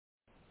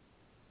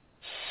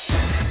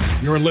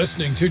You're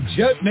listening to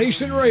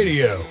JetNation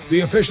Radio, the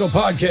official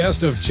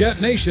podcast of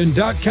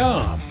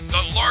JetNation.com,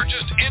 the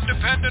largest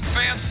independent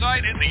fan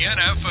site in the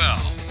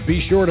NFL.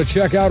 Be sure to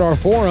check out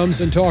our forums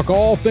and talk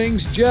all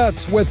things Jets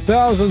with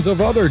thousands of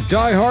other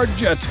diehard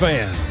Jets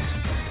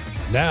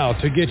fans. Now,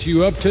 to get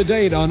you up to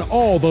date on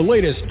all the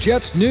latest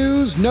Jets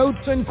news,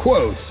 notes, and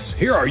quotes,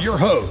 here are your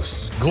hosts,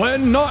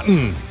 Glenn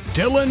Naughton,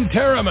 Dylan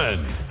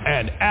Terriman,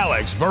 and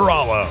Alex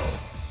Varallo.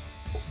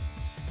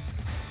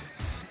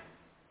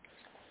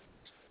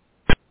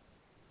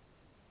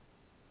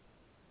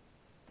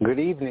 Good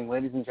evening,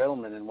 ladies and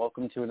gentlemen, and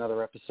welcome to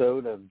another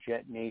episode of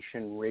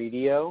JetNation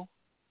Radio.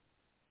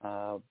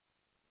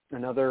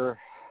 Another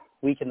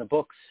week in the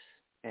books,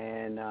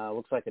 and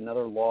looks like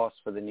another loss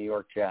for the New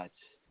York Jets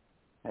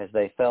as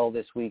they fell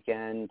this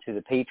weekend to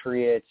the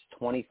Patriots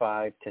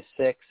 25-6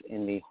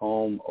 in the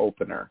home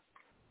opener.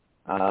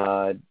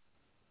 Bad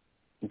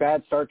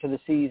start to the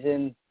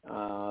season,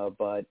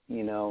 but,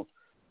 you know,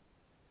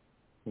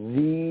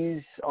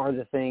 these are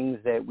the things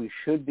that we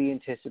should be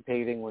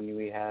anticipating when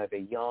we have a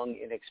young,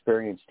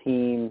 inexperienced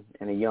team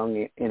and a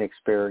young,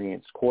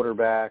 inexperienced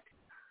quarterback.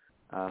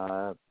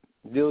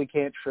 Really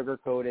can't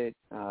sugarcoat it.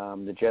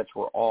 The Jets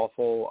were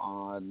awful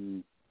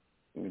on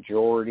the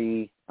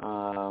majority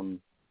of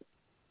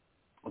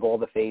all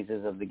the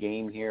phases of the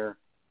game here.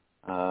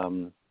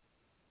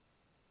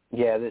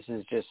 This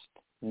is just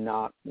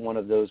not one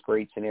of those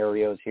great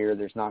scenarios here.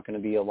 There's not going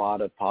to be a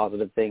lot of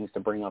positive things to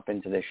bring up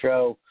into the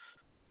show,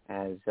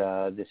 as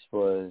this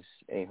was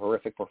a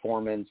horrific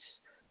performance.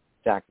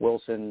 Zach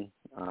Wilson,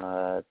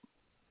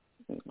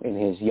 in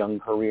his young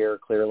career,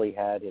 clearly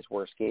had his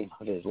worst game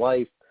of his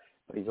life,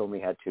 but he's only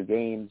had 2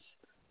 games.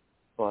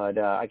 But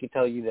I can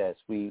tell you this,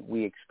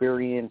 we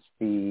experienced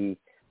the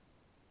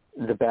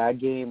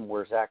bad game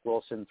where Zach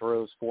Wilson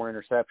throws 4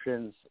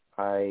 interceptions.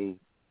 I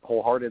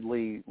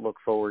wholeheartedly look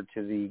forward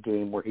to the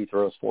game where he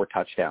throws 4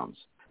 touchdowns,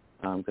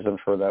 because I'm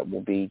sure that will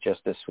be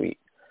just as sweet.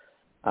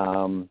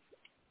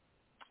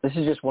 This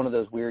is just one of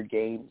those weird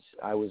games.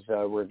 I was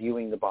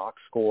reviewing the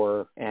box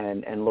score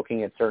and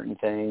looking at certain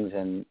things,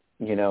 and,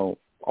 you know,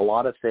 a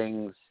lot of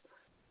things,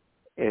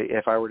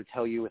 if I were to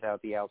tell you without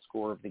the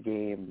outscore of the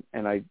game,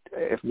 and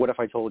what if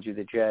I told you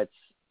the Jets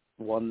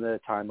won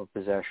the time of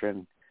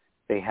possession,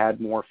 they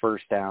had more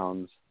first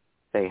downs,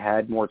 they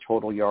had more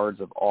total yards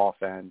of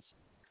offense,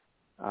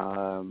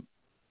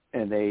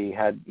 and they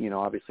had, you know,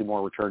 obviously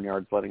more return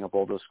yards, letting up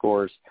all those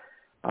scores,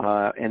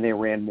 and they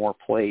ran more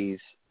plays,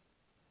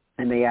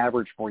 and they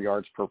averaged more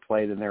yards per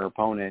play than their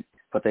opponent,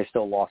 but they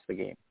still lost the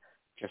game.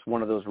 Just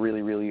one of those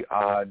really, really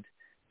odd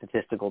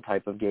statistical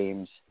type of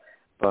games.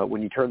 But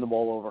when you turn the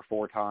ball over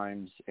 4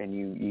 times and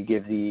you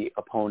give the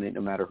opponent,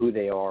 no matter who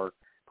they are,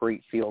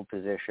 great field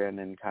position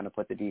and kind of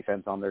put the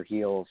defense on their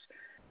heels,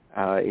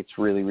 it's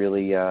really,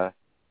 really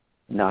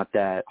not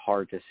that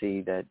hard to see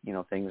that, you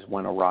know, things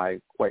went awry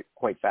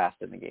quite fast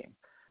in the game.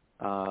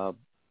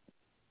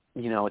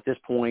 You know, at this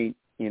point,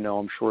 you know,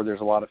 I'm sure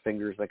there's a lot of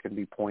fingers that can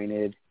be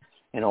pointed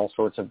in all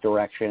sorts of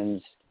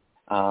directions.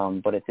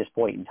 But at this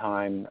point in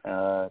time,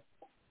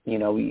 you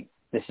know,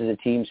 this is a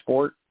team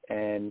sport,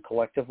 and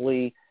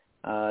collectively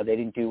they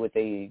didn't do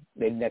they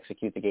didn't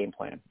execute the game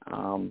plan.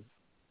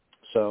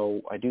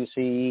 So I do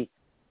see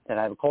that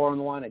I have a caller on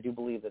the line. I do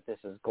believe that this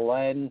is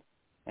Glenn,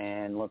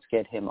 and let's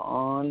get him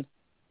on.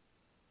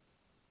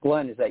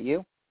 Glenn, is that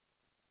you?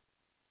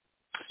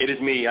 It is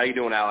me. How you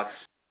doing, Alex?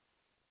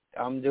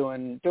 I'm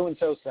doing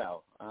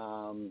so.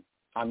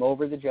 I'm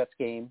over the Jets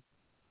game.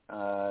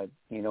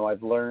 You know,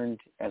 I've learned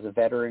as a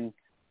veteran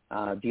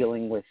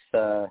dealing with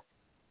the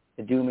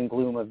doom and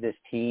gloom of this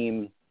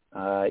team,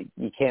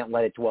 you can't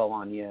let it dwell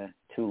on you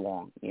too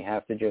long. You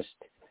have to just,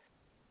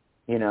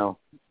 you know,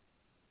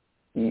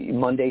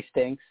 Monday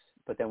stinks,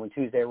 but then when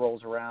Tuesday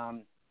rolls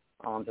around,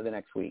 on to the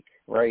next week,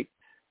 right?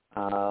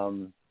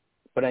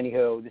 But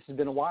anyhow, this has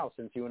been a while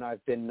since you and I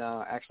have been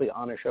actually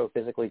on a show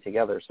physically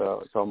together,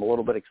 so I'm a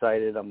little bit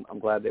excited. I'm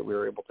glad that we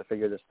were able to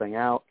figure this thing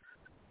out.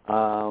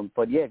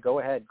 But yeah, go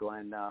ahead,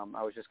 Glenn.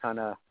 I was just kind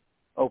of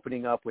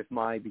opening up with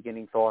my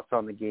beginning thoughts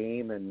on the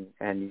game,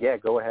 and yeah,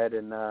 go ahead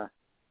and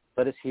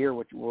let us hear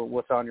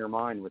what's on your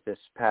mind with this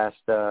past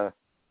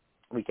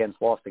weekend's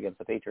loss against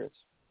the Patriots.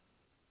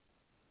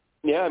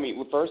 Yeah, I mean,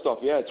 well, first off,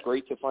 yeah, it's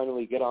great to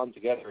finally get on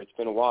together. It's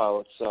been a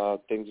while.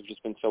 Things have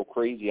just been so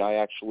crazy. I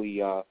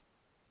actually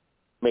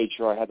made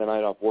sure I had the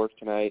night off work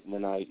tonight, and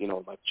then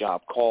my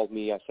job called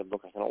me. I said,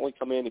 look, I can only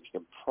come in if you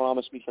can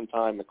promise me some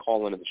time to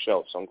call into the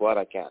show, so I'm glad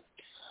I can.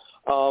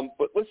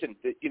 But listen,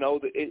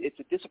 it's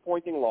a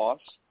disappointing loss.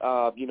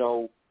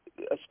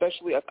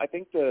 Especially I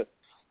think the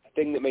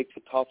thing that makes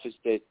it tough is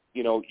that,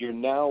 you're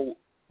now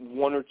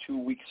 1 or 2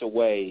 weeks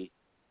away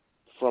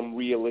from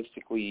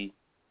realistically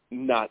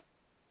not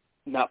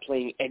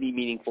playing any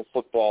meaningful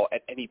football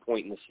at any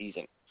point in the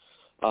season.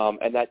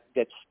 And that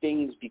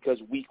stings because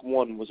week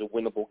 1 was a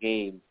winnable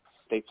game.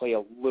 They play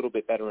a little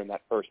bit better in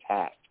that first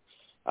half.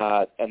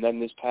 And then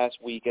this past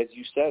week, as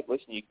you said,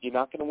 listen, you're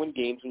not going to win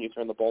games when you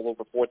turn the ball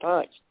over 4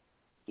 times.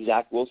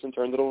 Zach Wilson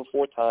turned it over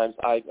 4 times.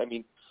 I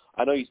mean,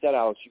 I know you said,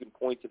 Alex, you can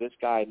point to this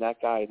guy and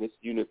that guy in this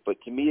unit, but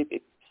to me,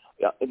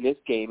 In this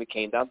game, it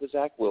came down to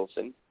Zach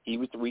Wilson. He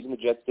was the reason the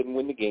Jets didn't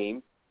win the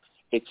game.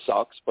 It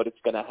sucks, but it's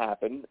going to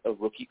happen. A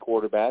rookie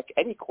quarterback,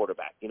 any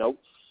quarterback,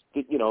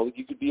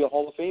 you could be a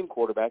Hall of Fame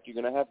quarterback.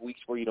 You're going to have weeks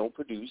where you don't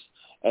produce,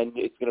 and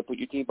it's going to put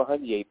your team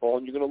behind the eight ball,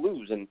 and you're going to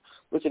lose. And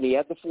listen, he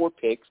had the 4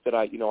 picks that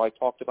I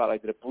talked about. I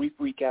did a brief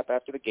recap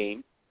after the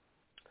game,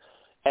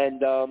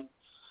 and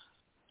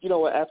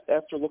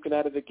after looking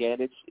at it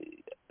again,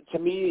 to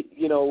me,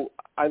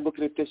 I look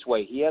at it this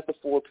way. He had the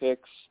 4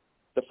 picks.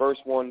 The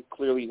first one,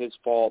 clearly his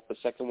fault. The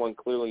second one,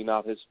 clearly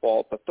not his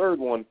fault. The third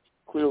one,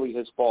 clearly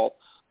his fault.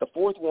 The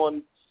fourth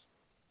one,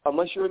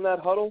 unless you're in that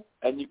huddle,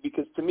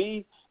 because to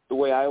me, the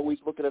way I always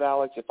look at it,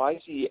 Alex, if I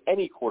see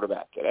any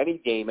quarterback at any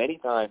game, any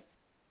time,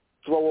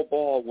 throw a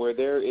ball where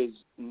there is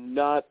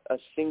not a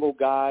single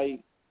guy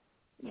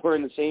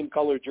wearing the same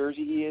color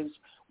jersey he is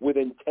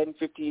within 10,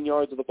 15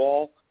 yards of the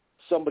ball,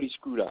 somebody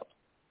screwed up.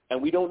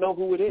 And we don't know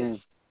who it is.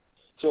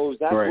 So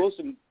Zach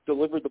Wilson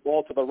delivered the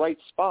ball to the right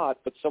spot,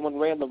 but someone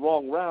ran the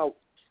wrong route.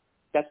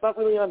 That's not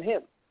really on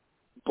him.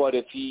 But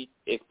if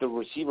the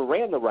receiver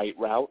ran the right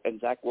route and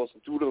Zach Wilson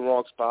threw to the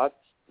wrong spot,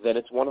 then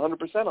it's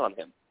 100% on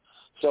him.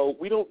 So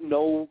we don't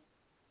know,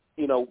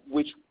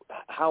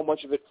 how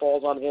much of it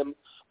falls on him.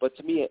 But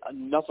to me,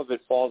 enough of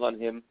it falls on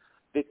him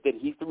that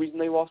he's the reason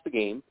they lost the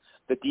game.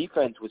 The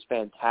defense was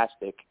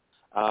fantastic.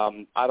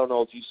 I don't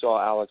know if you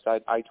saw, Alex.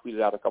 I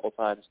tweeted out a couple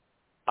times.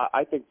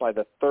 I think by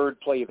the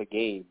third play of the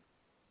game,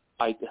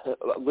 I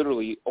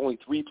literally only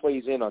 3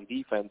 plays in on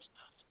defense,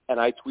 and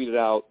I tweeted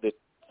out that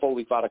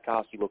Foley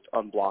Fatukasi looked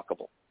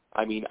unblockable.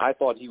 I mean, I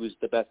thought he was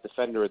the best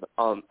defender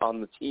on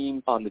the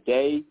team on the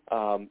day.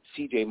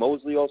 C.J.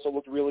 Mosley also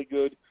looked really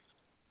good.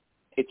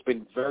 It's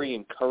been very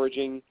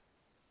encouraging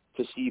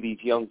to see these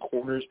young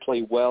corners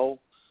play well.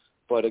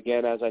 But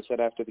again, as I said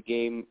after the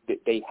game,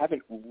 they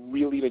haven't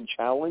really been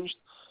challenged.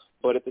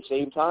 But at the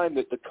same time,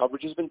 the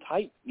coverage has been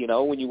tight.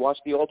 When you watch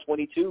the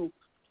All-22,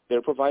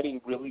 they're providing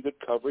really good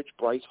coverage.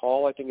 Bryce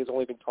Hall, I think, has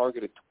only been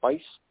targeted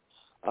twice.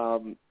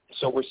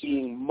 So we're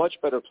seeing much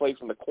better play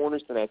from the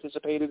corners than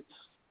anticipated.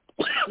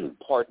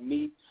 Pardon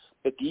me.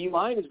 The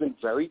D-line has been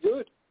very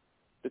good.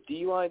 The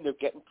D-line, they're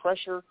getting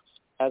pressure.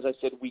 As I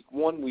said, week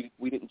 1,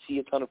 we didn't see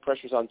a ton of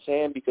pressures on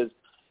Sam because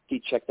he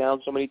checked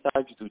down so many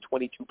times. He threw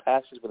 22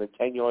 passes within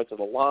 10 yards of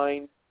the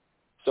line.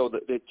 So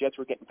the Jets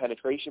were getting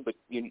penetration, but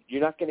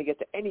you're not going to get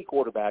to any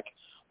quarterback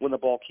when the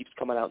ball keeps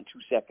coming out in 2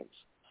 seconds.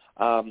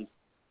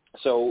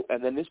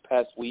 And then this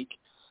past week,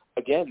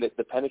 again,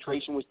 the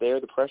penetration was there,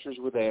 the pressures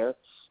were there,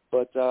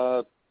 but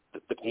the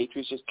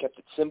Patriots just kept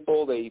it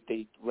simple. They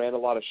ran a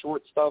lot of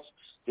short stuff,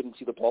 didn't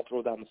see the ball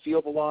throw down the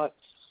field a lot.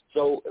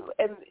 So,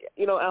 and,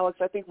 Alex,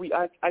 I think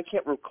I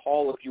can't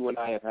recall if you and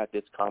I have had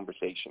this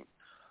conversation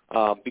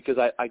because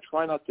I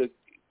try not to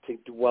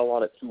dwell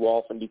on it too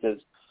often because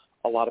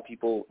a lot of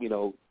people,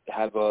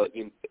 have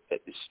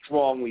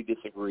strongly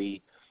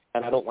disagree,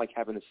 and I don't like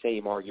having the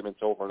same arguments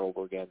over and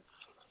over again.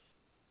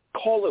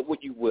 Call it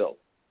what you will.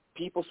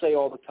 People say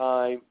all the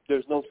time,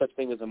 there's no such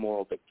thing as a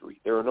moral victory.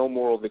 There are no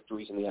moral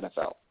victories in the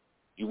NFL.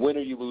 You win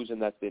or you lose,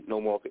 and that's it.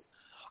 No moral victory.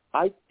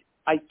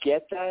 I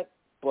get that,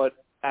 but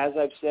as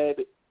I've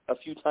said a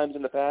few times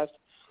in the past,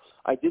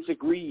 I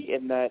disagree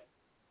in that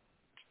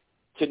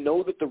to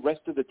know that the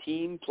rest of the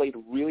team played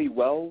really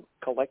well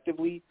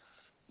collectively,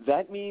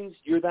 that means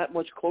you're that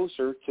much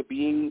closer to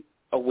being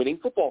a winning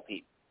football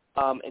team.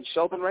 And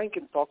Sheldon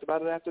Rankins talked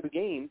about it after the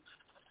game,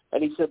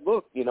 and he said,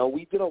 look,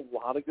 we did a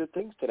lot of good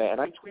things today. And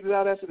I tweeted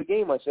out after the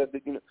game, I said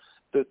that,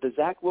 the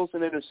Zach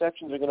Wilson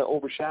interceptions are going to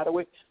overshadow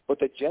it, but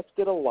the Jets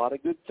did a lot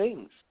of good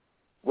things.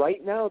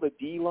 Right now, the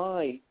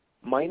D-line,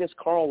 minus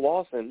Carl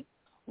Lawson,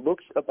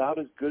 looks about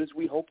as good as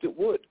we hoped it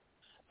would.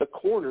 The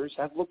corners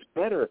have looked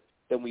better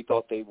than we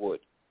thought they would.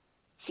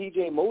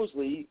 C.J.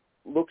 Mosley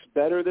looks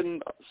better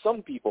than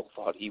some people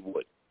thought he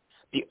would.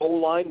 The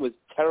O-line was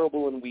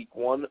terrible in week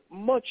 1,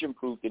 much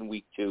improved in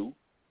week 2.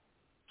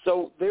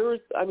 So there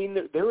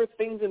are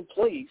things in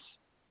place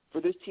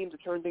for this team to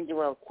turn things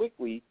around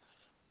quickly.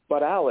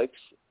 But, Alex,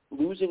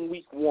 losing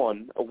week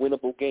 1, a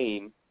winnable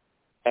game,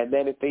 and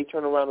then if they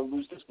turn around and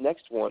lose this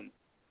next one,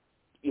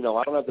 I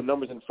don't have the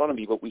numbers in front of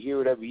me, but we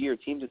hear it every year.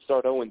 Teams that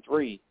start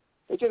 0-3,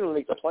 they generally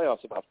make the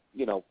playoffs about,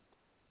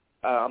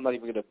 I'm not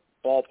even going to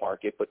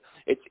ballpark it, but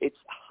it's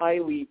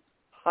highly,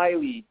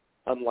 highly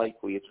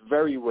unlikely. It's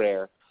very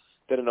rare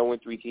that an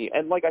 0-3 team.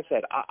 And like I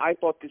said, I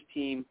thought this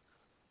team,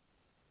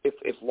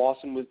 if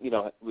Lawson was,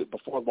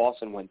 before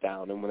Lawson went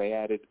down and when they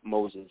added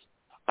Moses,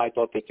 I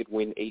thought they could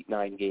win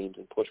 8-9 games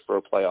and push for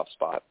a playoff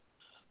spot.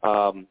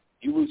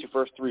 You lose your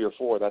first 3 or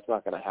 4, that's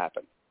not going to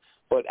happen.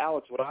 But,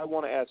 Alex, what I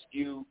want to ask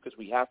you, because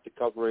we have to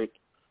cover it,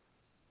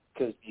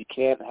 because you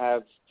can't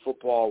have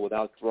football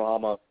without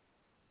drama,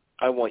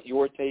 I want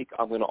your take.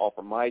 I'm going to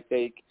offer my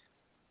take.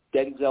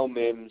 Denzel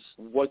Mims,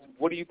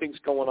 what do you think's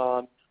going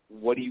on?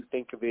 What do you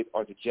think of it?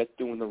 Are the Jets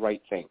doing the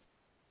right thing?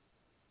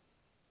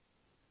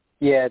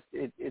 Yeah,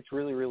 it's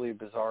really, really a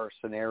bizarre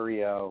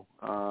scenario.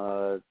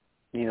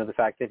 The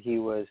fact that he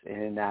was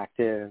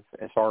inactive,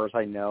 as far as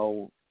I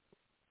know,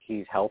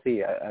 he's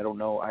healthy. I don't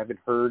know. I haven't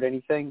heard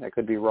anything. I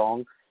could be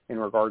wrong. in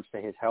regards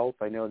to his health.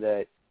 I know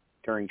that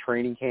during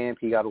training camp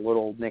he got a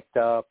little nicked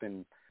up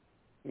and,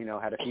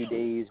 had a few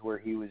days where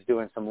he was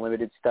doing some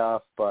limited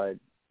stuff. But,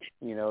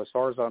 as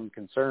far as I'm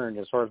concerned,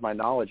 as far as my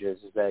knowledge is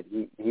that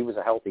he was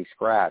a healthy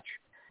scratch.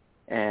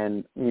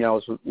 And, I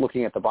was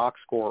looking at the box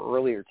score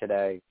earlier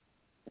today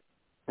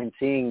and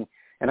seeing,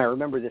 and I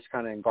remember this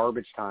kind of in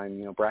garbage time,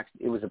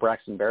 it was a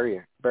Braxton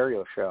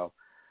Berrios show.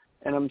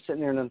 And I'm sitting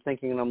there and I'm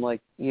thinking, and I'm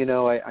like,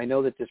 I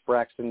know that this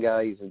Braxton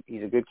guy,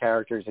 he's a good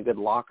character, he's a good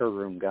locker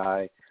room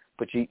guy,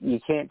 but you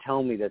can't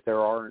tell me that there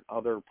aren't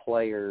other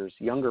players,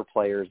 younger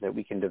players that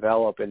we can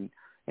develop and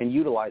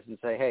utilize and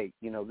say, hey,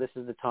 this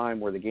is the time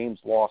where the game's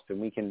lost and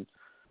we can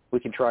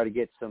try to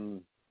get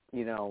some,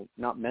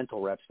 not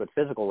mental reps, but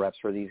physical reps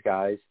for these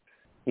guys,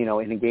 in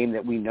a game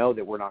that we know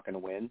that we're not going to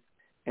win.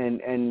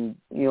 And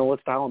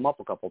let's dial them up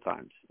a couple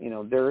times.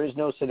 There is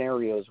no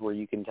scenarios where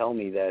you can tell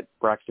me that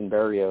Braxton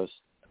Berrios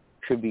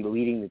should be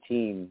leading the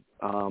team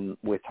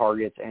with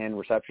targets and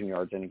reception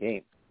yards in a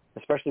game,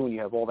 especially when you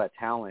have all that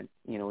talent,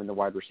 in the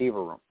wide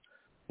receiver room.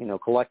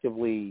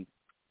 Collectively,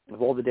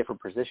 with all the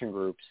different position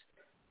groups,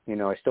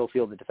 I still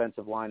feel the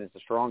defensive line is the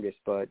strongest,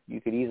 but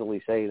you could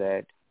easily say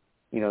that,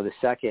 the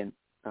second,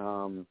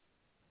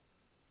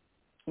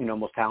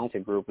 most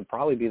talented group would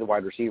probably be the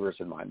wide receivers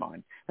in my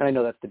mind. And I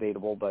know that's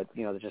debatable, but,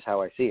 that's just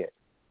how I see it.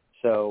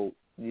 So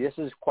this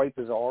is quite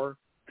bizarre.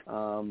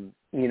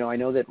 I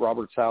know that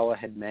Robert Saleh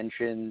had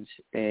mentioned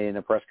in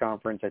a press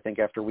conference, I think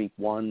after week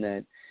 1,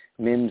 that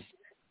Mims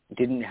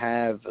didn't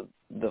have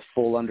the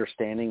full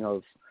understanding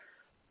of,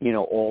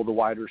 all the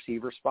wide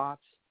receiver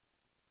spots.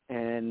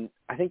 And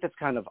I think that's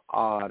kind of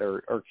odd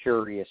or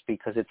curious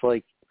because it's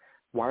like,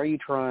 why are you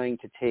trying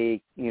to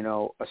take,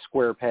 a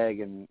square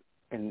peg and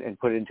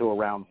put it into a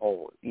round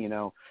hole?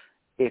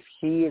 If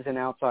he is an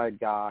outside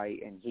guy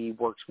and he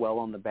works well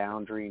on the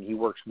boundary and he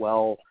works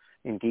well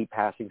in deep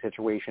passing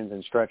situations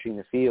and stretching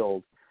the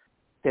field,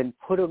 then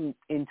put him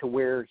in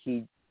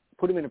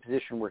a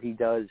position where he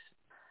does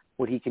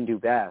what he can do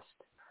best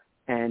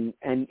and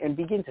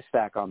begin to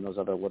stack on those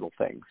other little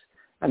things.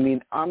 I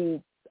mean,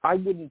 I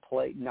wouldn't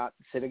not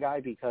sit a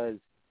guy because,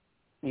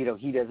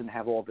 he doesn't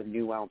have all the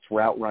nuanced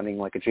route running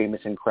like a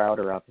Jamison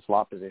Crowder out the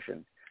slot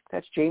position.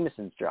 That's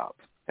Jamison's job.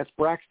 That's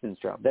Braxton's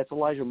job. That's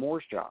Elijah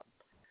Moore's job.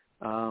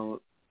 And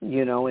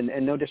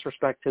no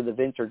disrespect to the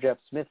Vince or Jeff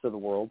Smiths of the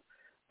world,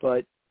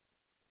 but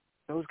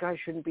those guys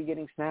shouldn't be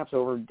getting snaps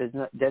over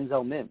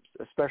Denzel Mims,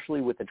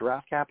 especially with the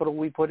draft capital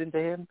we put into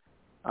him.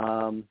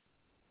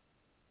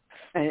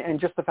 And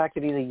just the fact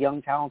that he's a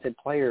young, talented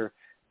player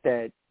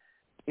that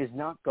is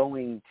not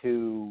going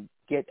to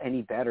get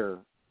any better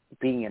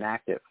being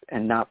inactive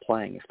and not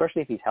playing,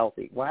 especially if he's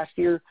healthy. Last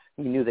year,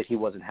 you knew that he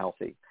wasn't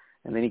healthy.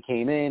 And then he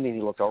came in and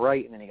he looked all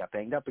right, and then he got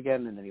banged up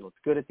again, and then he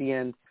looked good at the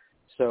end.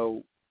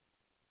 So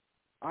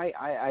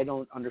I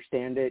don't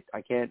understand it.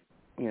 I can't,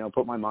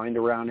 put my mind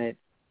around it.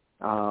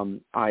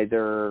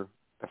 Either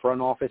the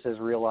front office has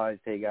realized,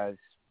 hey, guys,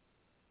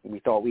 we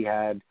thought we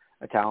had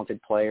a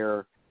talented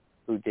player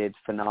who did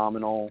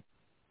phenomenal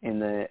in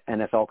the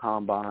NFL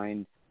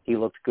Combine. He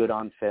looked good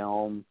on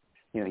film.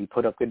 He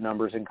put up good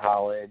numbers in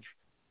college.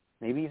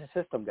 Maybe he's a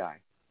system guy.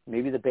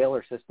 Maybe the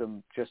Baylor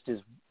system just is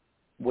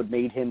what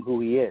made him who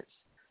he is,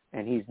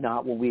 and he's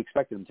not what we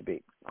expected him to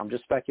be. I'm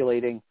just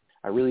speculating.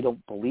 I really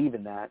don't believe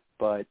in that,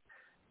 but,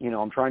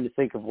 I'm trying to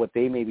think of what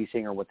they may be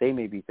seeing or what they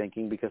may be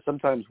thinking, because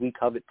sometimes we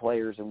covet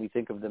players and we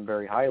think of them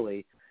very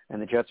highly, and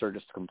the Jets are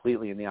just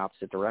completely in the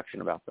opposite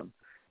direction about them.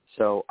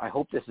 So I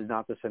hope this is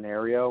not the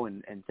scenario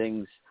and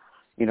things,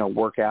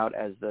 work out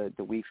as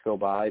the weeks go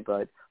by.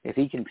 But if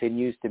he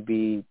continues to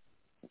be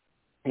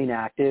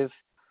inactive,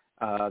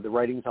 the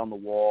writing's on the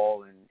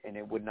wall, and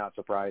it would not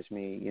surprise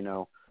me,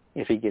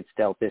 if he gets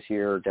dealt this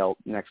year or dealt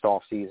next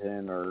off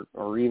season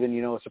or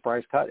even, a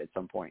surprise cut at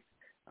some point.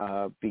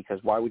 Because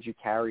why would you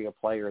carry a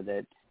player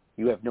that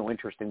you have no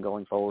interest in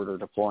going forward or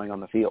deploying on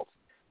the field?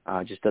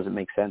 It just doesn't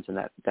make sense in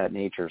that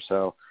nature.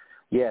 So,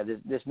 yeah,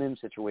 this Mims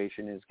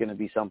situation is going to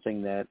be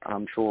something that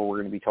I'm sure we're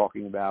going to be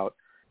talking about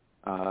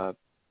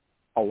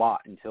a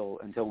lot until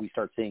we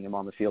start seeing him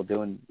on the field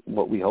doing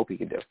what we hope he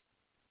can do.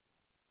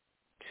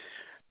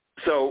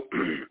 So,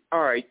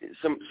 all right,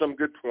 some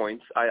good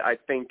points. I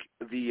think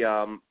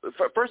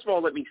first of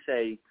all, let me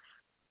say,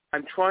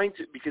 I'm trying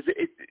to, because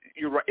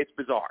you're right, it's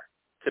bizarre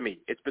to me.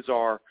 It's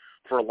bizarre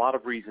for a lot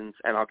of reasons,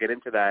 and I'll get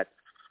into that.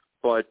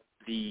 But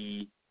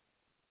the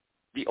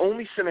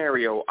only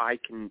scenario I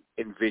can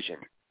envision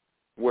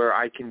where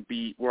I can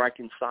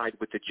side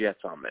with the Jets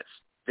on this,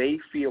 they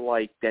feel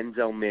like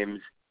Denzel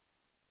Mims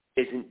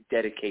isn't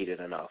dedicated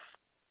enough,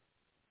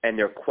 and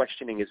they're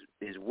questioning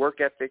his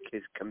work ethic,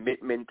 his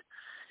commitment.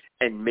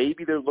 And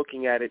maybe they're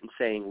looking at it and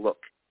saying, look,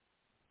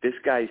 this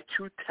guy's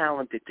too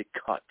talented to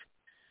cut.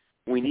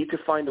 We need to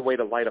find a way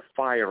to light a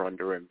fire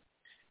under him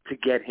to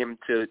get him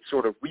to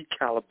sort of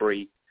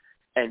recalibrate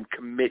and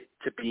commit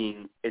to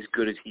being as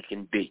good as he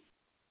can be.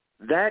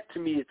 That, to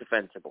me, is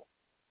defensible.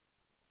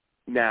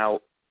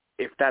 Now,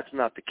 if that's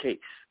not the case,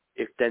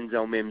 if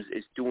Denzel Mims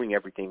is doing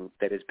everything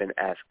that has been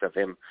asked of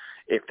him,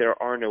 if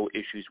there are no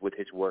issues with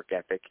his work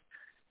ethic,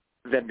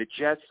 then the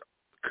Jets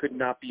could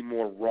not be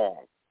more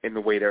wrong in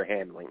the way they're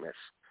handling this.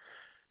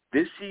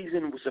 This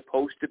season was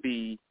supposed to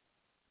be,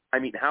 I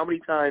mean, how many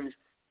times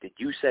did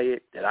you say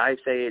it? Did I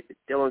say it? Did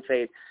Dylan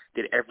say it?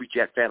 Did every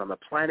Jet fan on the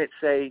planet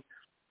say,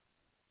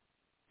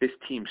 this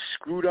team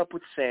screwed up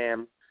with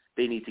Sam.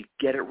 They need to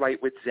get it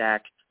right with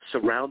Zach,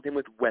 surround him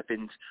with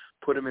weapons,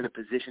 put him in a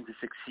position to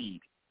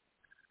succeed.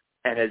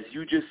 And as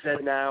you just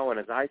said now, and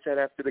as I said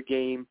after the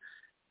game,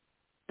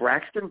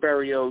 Braxton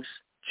Berrios,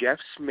 Jeff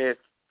Smith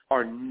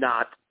are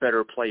not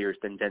better players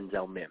than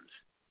Denzel Mims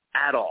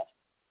at all.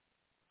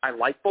 I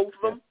like both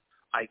of them.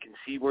 I can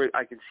see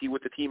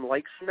what the team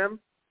likes in them,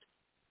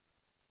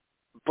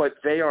 but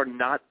they are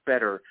not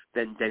better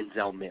than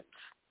Denzel Mims.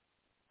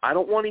 I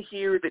don't want to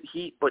hear that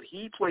he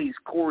plays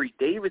Corey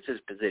Davis's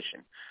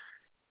position.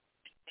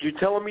 You're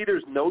telling me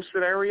there's no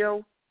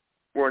scenario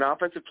where an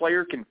offensive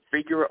player can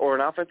figure, or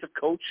an offensive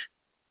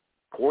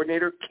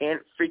coordinator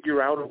can't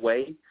figure out a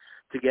way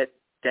to get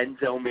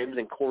Denzel Mims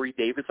and Corey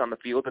Davis on the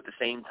field at the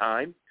same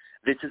time?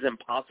 This is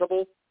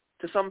impossible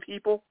to some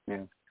people.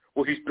 Yeah.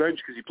 Well, he's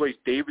benched because he plays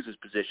Davis's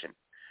position.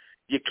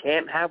 You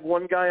can't have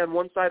one guy on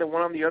one side and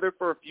one on the other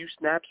for a few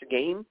snaps a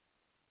game.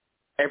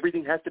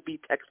 Everything has to be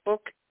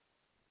textbook.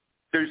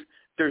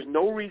 There's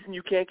no reason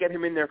you can't get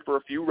him in there for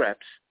a few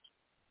reps.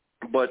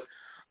 But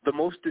the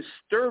most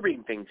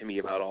disturbing thing to me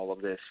about all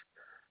of this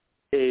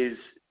is,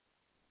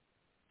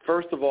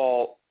 first of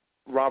all,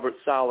 Robert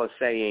Saleh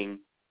saying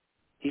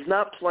he's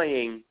not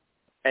playing,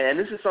 and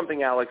this is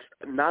something, Alex,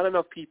 not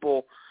enough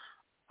people,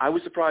 I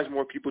was surprised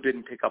more people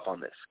didn't pick up on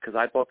this, because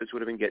I thought this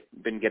would have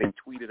been getting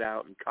tweeted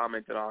out and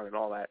commented on and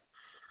all that.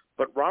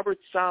 But Robert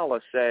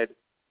Saleh said,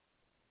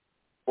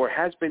 or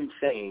has been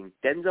saying,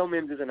 Denzel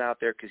Mims isn't out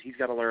there because he's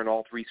got to learn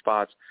all three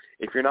spots.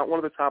 If you're not one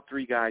of the top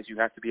three guys, you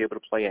have to be able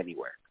to play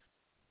anywhere.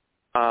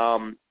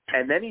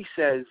 And then he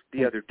says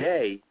the other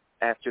day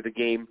after the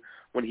game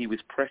when he was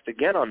pressed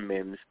again on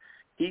Mims,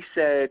 he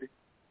said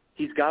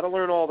he's got to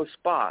learn all the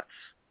spots.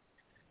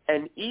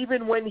 And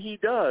even when he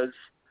does,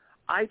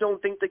 I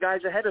don't think the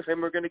guys ahead of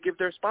him are going to give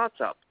their spots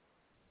up.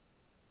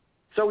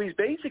 So he's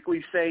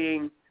basically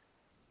saying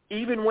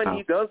even when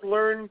he does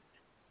learn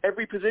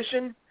every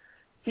position,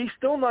 he's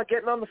still not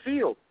getting on the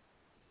field.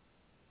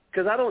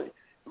 Because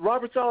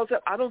Robert Saleh said,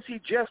 I don't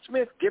see Jeff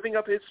Smith giving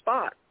up his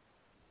spot.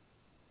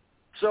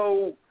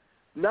 So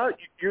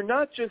you're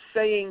not just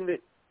saying that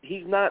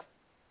he's not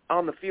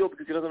on the field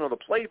because he doesn't know the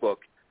playbook.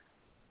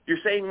 You're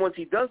saying once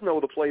he does know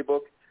the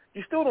playbook,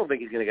 you still don't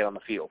think he's going to get on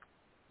the field.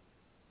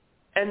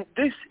 And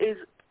this is,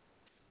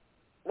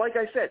 like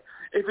I said,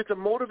 if it's a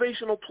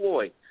motivational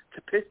ploy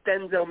to piss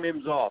Denzel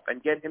Mims off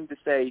and get him to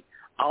say,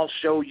 I'll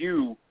show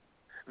you,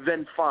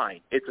 then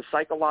fine. It's a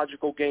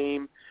psychological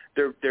game.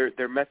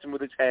 They're messing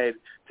with his head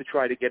to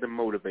try to get him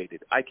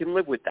motivated. I can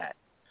live with that.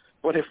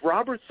 But if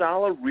Robert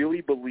Saleh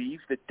really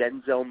believes that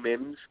Denzel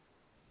Mims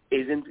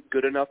isn't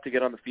good enough to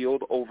get on the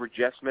field over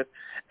Jeff Smith,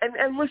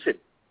 and listen,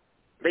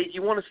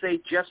 you want to say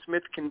Jeff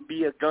Smith can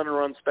be a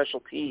gunner on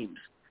special teams.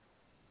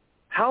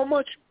 How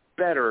much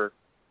better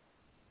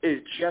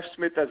is Jeff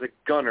Smith as a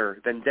gunner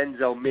than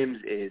Denzel Mims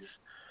is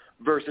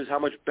versus how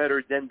much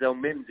better Denzel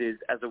Mims is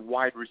as a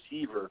wide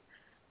receiver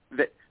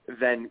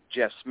than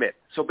Jeff Smith?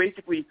 So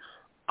basically,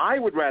 I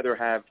would rather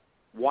have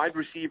wide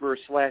receiver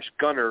 /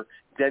 gunner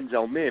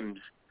Denzel Mims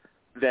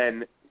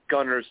than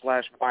gunner /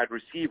 wide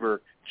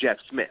receiver Jeff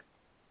Smith.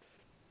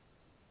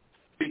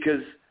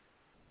 Because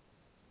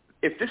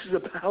if this is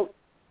about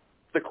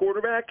the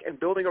quarterback and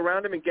building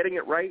around him and getting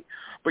it right,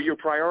 but you're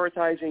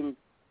prioritizing,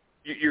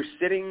 you're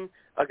sitting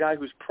a guy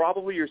who's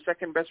probably your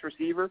second best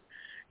receiver,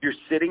 you're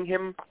sitting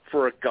him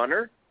for a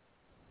gunner,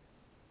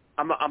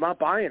 I'm not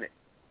buying it.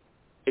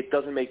 It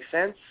doesn't make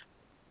sense.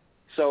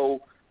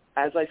 So,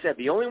 as I said,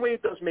 the only way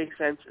it does make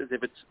sense is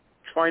if it's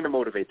trying to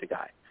motivate the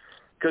guy.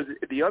 Because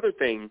the other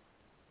thing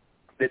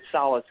that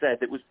Saleh said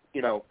that was,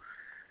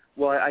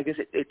 well, I guess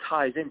it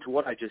ties into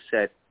what I just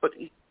said, but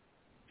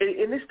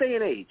in this day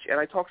and age, and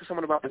I talked to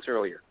someone about this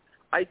earlier,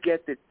 I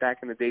get that back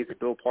in the days of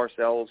Bill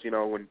Parcells,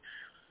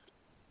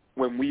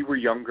 when we were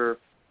younger,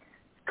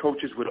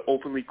 coaches would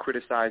openly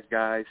criticize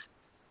guys,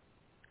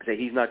 say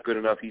he's not good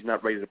enough, he's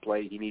not ready to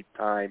play, he needs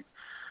time.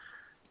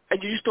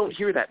 And you just don't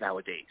hear that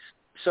nowadays.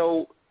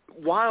 So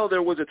while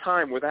there was a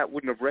time where that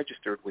wouldn't have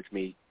registered with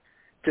me,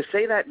 to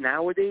say that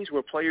nowadays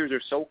where players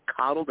are so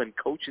coddled and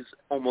coaches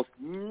almost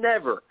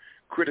never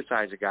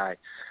criticize a guy,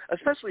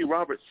 especially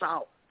Robert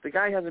Saleh. The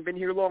guy hasn't been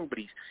here long, but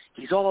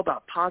he's all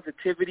about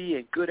positivity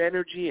and good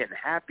energy and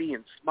happy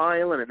and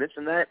smiling and this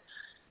and that.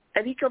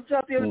 And he comes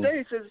out the other day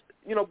and says,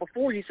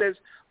 before he says,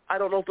 I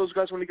don't know if those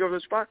guys want to go to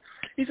the spot.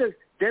 He says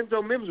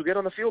Denzel Mims will get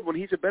on the field when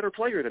he's a better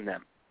player than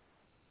them.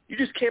 You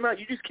just came out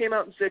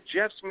and said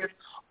Jeff Smith,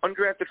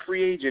 undrafted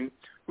free agent,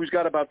 who's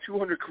got about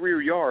 200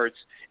 career yards,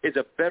 is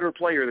a better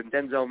player than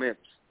Denzel Mims.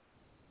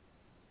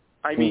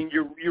 I mean,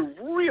 you're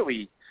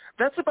really,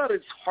 that's about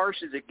as harsh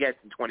as it gets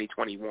in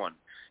 2021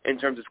 in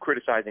terms of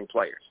criticizing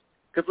players.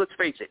 Because let's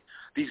face it,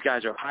 these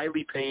guys are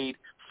highly paid,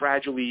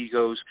 fragile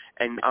egos,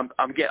 and I'm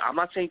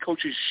not saying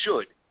coaches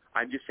should.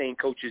 I'm just saying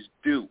coaches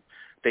do.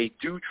 They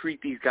do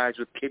treat these guys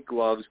with kid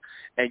gloves,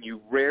 and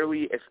you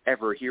rarely, if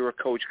ever, hear a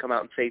coach come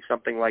out and say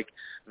something like,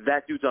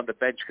 that dude's on the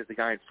bench because the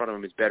guy in front of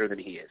him is better than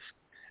he is.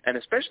 And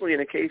especially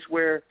in a case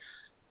where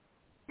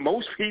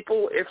most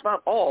people, if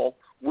not all,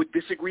 would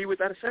disagree with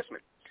that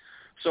assessment.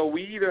 So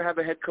we either have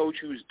a head coach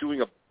who's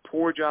doing a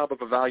poor job of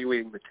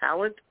evaluating the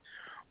talent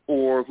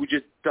or who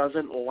just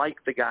doesn't like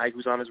the guy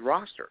who's on his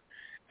roster.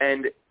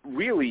 And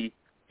really,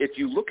 if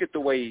you look at the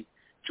way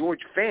George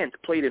Fant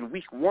played in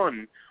week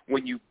 1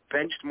 when you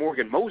benched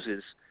Morgan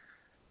Moses,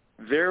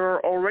 there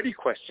are already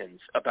questions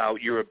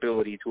about your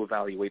ability to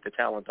evaluate the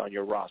talent on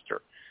your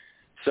roster.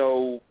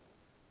 So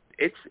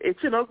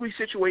it's an ugly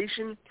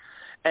situation,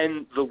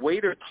 and the way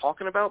they're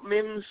talking about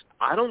Mims,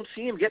 I don't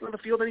see him getting on the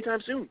field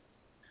anytime soon.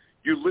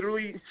 You're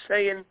literally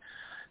saying,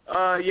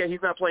 yeah,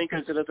 he's not playing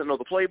because he doesn't know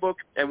the playbook,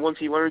 and once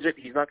he learns it,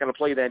 he's not going to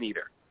play then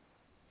either.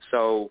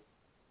 So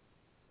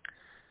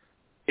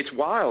it's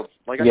wild.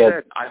 Like I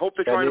said, I hope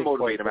they're trying to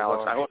motivate him,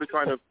 Alex. I hope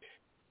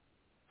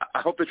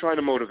they're trying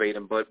to motivate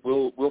him, but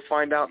we'll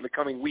find out in the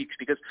coming weeks.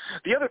 Because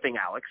the other thing,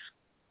 Alex,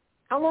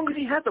 how long has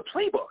he had the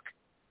playbook?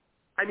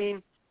 I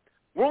mean,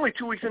 we're only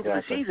 2 weeks into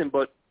the season,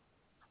 but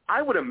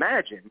I would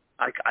imagine,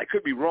 I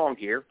could be wrong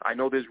here. I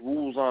know there's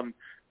rules on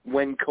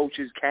when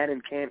coaches can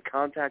and can't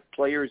contact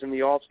players in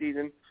the off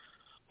season,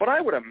 but I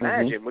would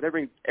imagine with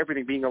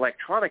everything being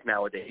electronic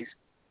nowadays,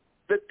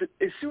 that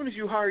as soon as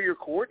you hire your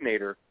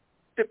coordinator,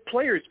 that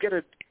players get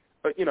a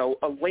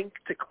link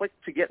to click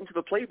to get into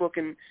the playbook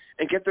and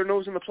get their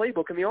nose in the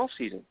playbook in the off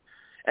season.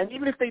 And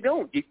even if they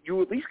don't,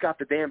 you at least got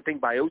the damn thing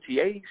by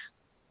OTAs,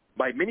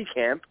 by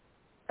minicamp.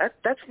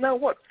 That's now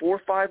what, 4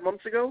 or 5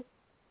 months ago?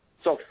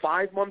 So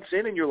 5 months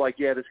in, and you're like,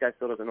 yeah, this guy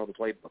still doesn't know the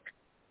playbook,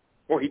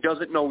 or he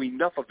doesn't know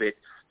enough of it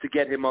to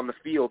get him on the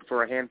field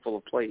for a handful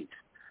of plays.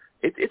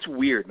 It's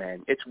weird,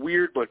 man. It's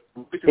weird, but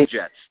leave it to the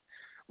Jets.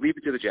 Leave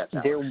it to the Jets,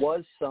 Alex. There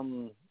was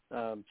some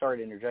sorry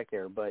to interject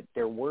there, but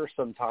there were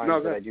some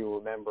times that I do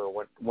remember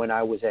when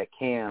I was at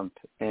camp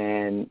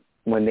and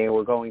when they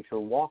were going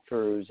through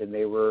walkthroughs and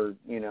they were,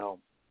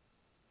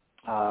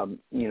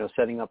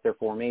 setting up their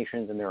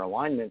formations and their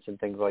alignments and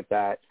things like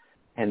that,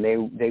 and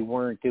they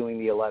weren't doing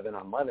the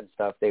 11-on-11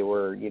 stuff. They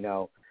were,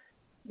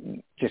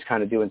 just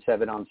kind of doing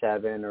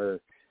 7-on-7, or,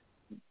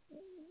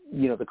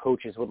 the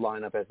coaches would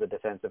line up as the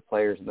defensive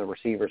players and the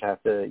receivers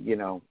have to,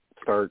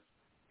 start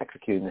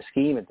executing the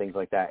scheme and things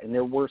like that. And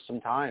there were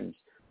some times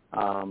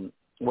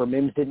where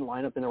Mims didn't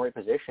line up in the right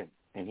position,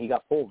 and he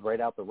got pulled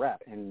right out the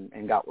rep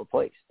and got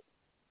replaced.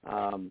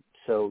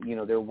 So,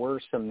 there were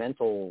some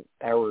mental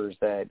errors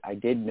that I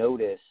did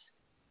notice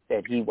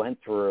that he went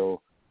through,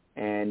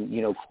 and,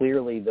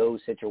 clearly those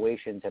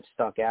situations have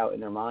stuck out in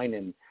their mind.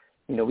 And,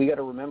 we got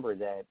to remember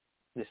that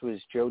this was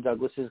Joe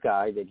Douglas's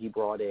guy that he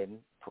brought in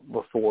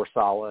before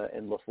Saleh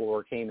and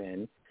LaFleur came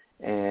in.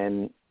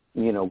 And,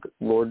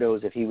 Lord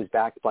knows if he was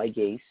backed by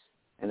Gase,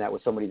 and that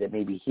was somebody that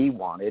maybe he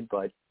wanted,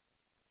 but,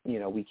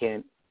 we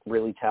can't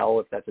really tell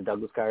if that's a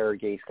Douglas guy or a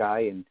Gase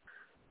guy. And,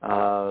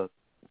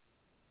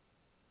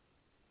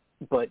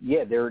 but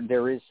yeah,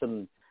 there is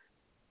some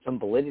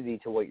validity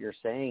to what you're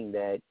saying,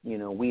 that,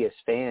 we as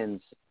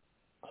fans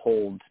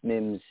hold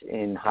Mims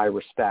in high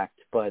respect,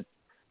 but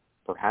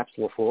perhaps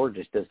LaFleur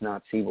just does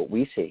not see what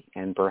we see.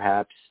 And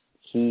perhaps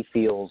he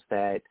feels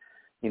that,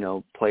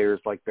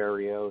 players like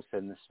Berrios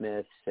and the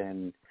Smiths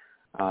and,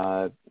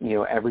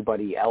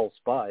 everybody else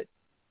but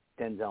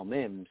Denzel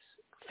Mims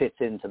fits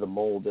into the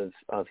mold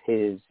of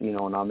his, and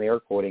on their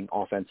quoting,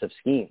 offensive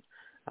scheme.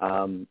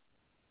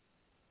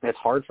 It's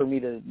hard for me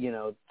to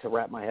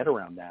wrap my head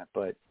around that,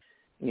 but,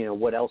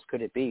 what else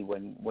could it be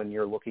when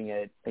you're looking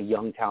at a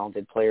young,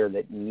 talented player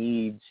that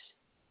needs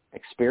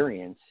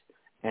experience,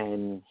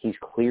 and he's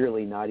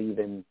clearly not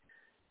even,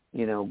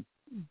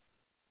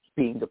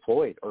 being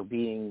deployed or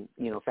being,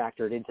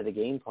 factored into the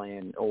game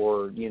plan,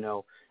 or,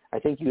 I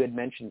think you had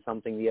mentioned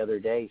something the other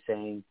day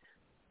saying,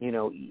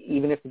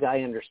 even if the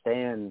guy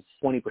understands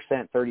 20%,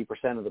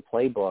 30% of the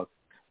playbook,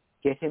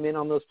 get him in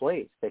on those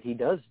plays that he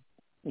does,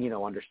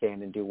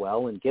 understand and do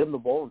well, and get him the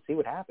ball and see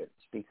what happens,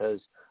 because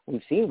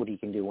we've seen what he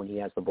can do when he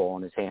has the ball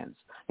in his hands,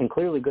 and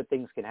clearly good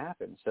things can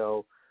happen.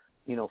 So,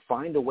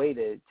 find a way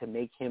to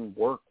make him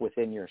work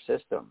within your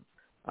system.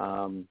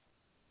 I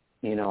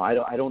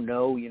don't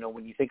know,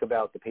 when you think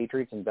about the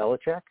Patriots and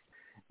Belichick,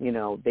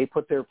 they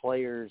put their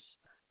players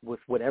with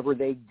whatever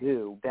they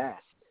do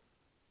best,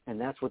 and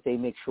that's what they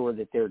make sure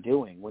that they're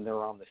doing when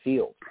they're on the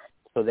field,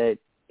 so that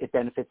it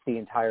benefits the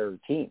entire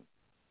team.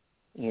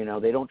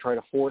 They don't try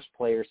to force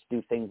players to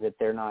do things that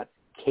they're not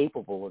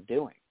capable of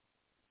doing,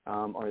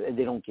 or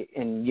they don't get.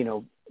 And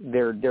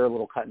they're a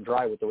little cut and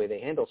dry with the way they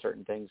handle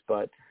certain things.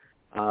 But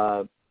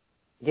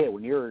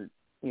when you're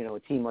a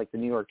team like the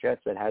New York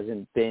Jets that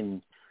hasn't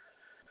been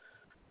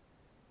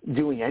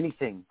doing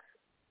anything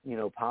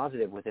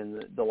positive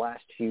within the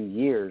last few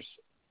years,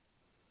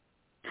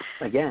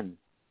 again,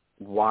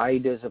 why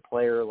does a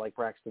player like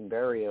Braxton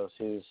Berrios,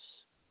 who's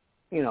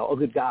a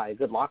good guy, a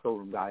good locker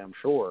room guy, I'm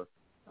sure,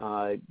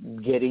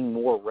 getting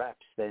more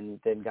reps than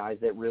guys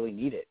that really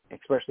need it,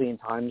 especially in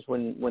times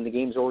when the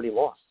game's already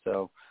lost.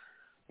 So,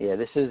 yeah,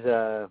 this is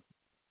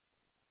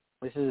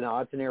This is an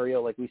odd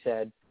scenario, like we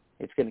said.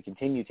 It's going to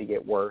continue to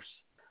get worse.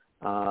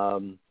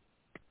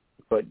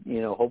 But,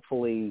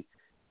 hopefully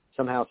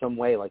somehow, some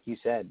way, like you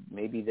said,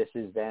 maybe this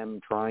is them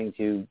trying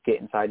to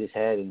get inside his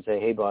head and say,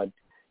 hey, bud,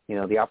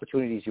 the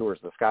opportunity is yours.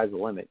 The sky's the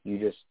limit.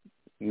 You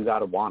got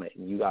to want it,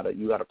 and you got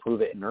to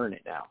prove it and earn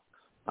it now.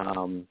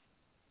 And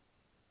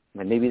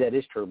maybe that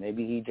is true.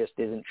 Maybe he just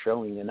isn't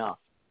showing enough,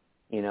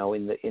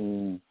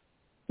 in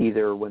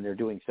either when they're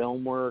doing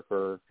film work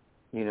or,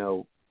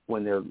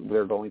 when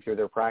they're going through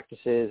their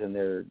practices and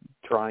they're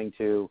trying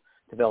to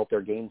develop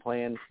their game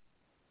plan.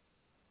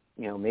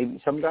 Maybe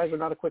some guys are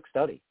not a quick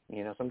study.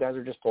 Some guys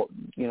are just,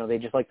 they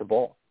just like the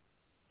ball.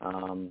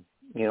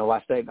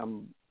 Last night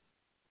I'm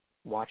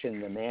watching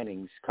the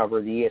Mannings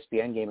cover the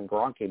ESPN game and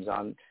Gronk game's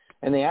on,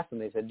 and they asked him,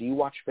 they said, do you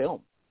watch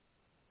film?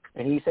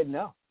 And he said,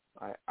 no.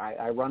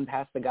 I run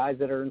past the guys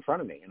that are in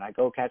front of me, and I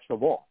go catch the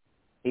ball.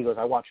 He goes,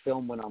 I watch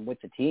film when I'm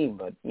with the team,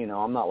 but,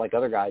 I'm not like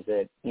other guys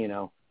that,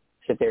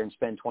 sit there and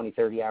spend 20,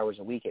 30 hours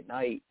a week at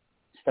night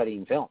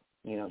studying film.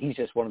 He's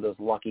just one of those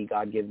lucky,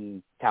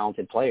 God-given,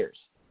 talented players.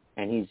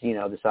 And he's,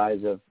 the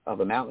size of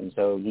a mountain,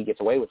 so he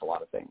gets away with a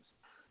lot of things.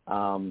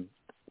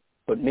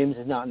 But Mims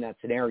is not in that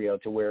scenario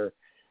to where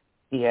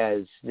he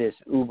has this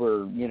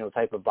uber,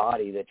 type of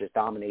body that just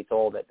dominates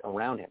all that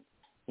around him.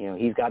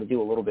 He's got to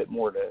do a little bit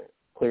more to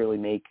clearly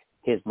make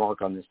his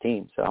mark on this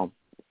team. So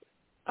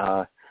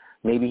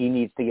maybe he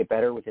needs to get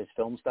better with his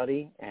film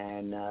study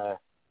and, I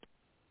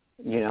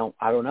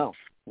don't know,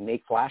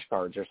 make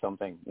flashcards or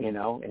something,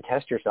 and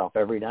test yourself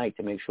every night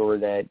to make sure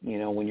that,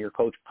 when your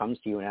coach comes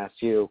to you and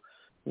asks you,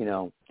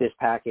 this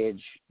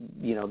package,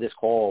 this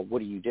call,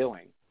 what are you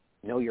doing?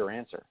 Know your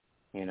answer,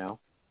 and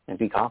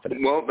be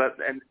confident. Well,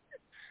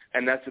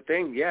 and that's the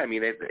thing. Yeah, I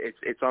mean,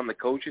 it's on the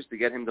coaches to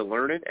get him to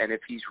learn it. And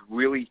if he's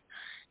really,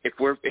 if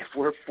we're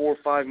 4 or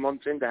 5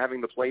 months into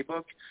having the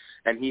playbook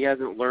and he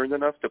hasn't learned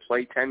enough to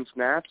play 10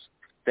 snaps,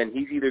 then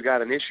he's either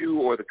got an issue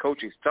or the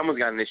coaching, someone's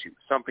got an issue.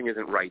 Something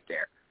isn't right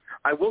there.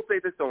 I will say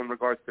this, though, in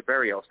regards to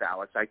Berrios,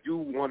 Alex. I do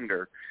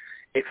wonder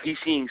if he's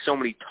seeing so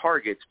many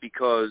targets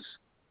because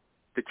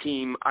the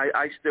team,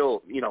 I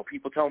still,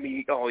 people tell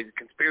me, oh, he's a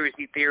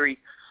conspiracy theory.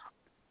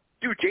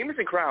 Dude,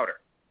 Jamison Crowder.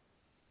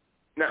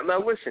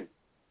 Now listen.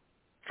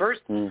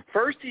 First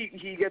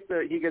he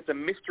gets a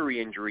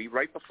mystery injury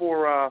right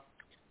before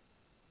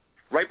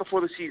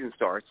the season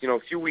starts. A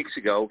few weeks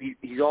ago,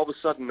 he's all of a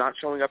sudden not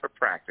showing up at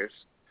practice.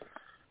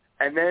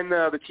 And then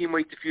the team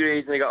waits a few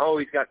days, and they go, oh,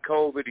 he's got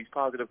COVID. He's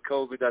positive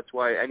COVID. That's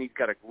why. And he's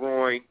got a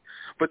groin.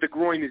 But the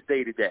groin is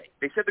day-to-day.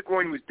 They said the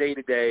groin was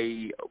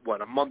day-to-day,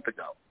 a month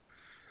ago.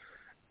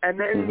 And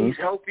then he's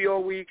healthy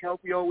all week.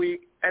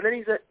 And then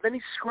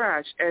he's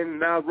scratched.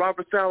 And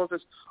Robert Saleh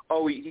says,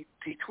 oh, he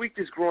tweaked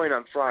his groin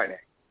on Friday.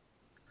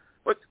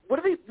 What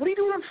are you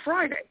doing on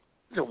Friday?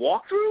 Is it a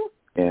walkthrough?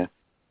 Yeah.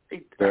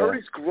 He hurt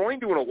his groin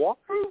doing a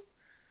walkthrough?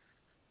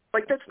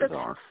 Like, that's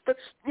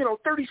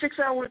 36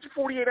 hours,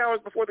 48 hours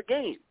before the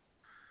game.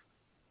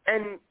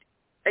 And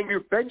you're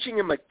benching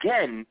him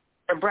again,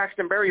 and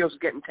Braxton Berrios is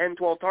getting 10,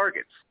 12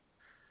 targets.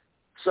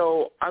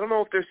 So I don't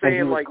know if they're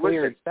saying, like,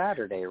 listen.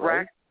 Saturday,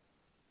 right?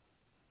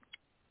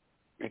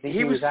 I think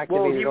he was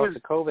activated off the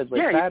COVID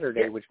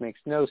Saturday, which makes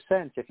no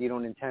sense if you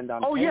don't intend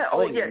on playing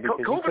him because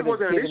COVID you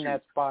could have given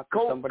that spot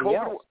to somebody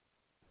else.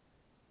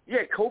 Yeah,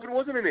 COVID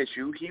wasn't an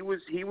issue. He was.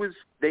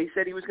 They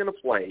said he was going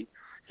to play.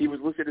 He was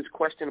listed as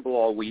questionable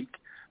all week,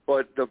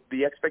 but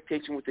the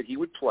expectation was that he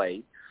would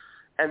play.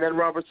 And then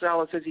Robert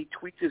Saleh says he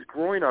tweaked his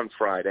groin on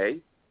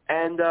Friday,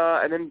 and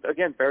then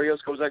again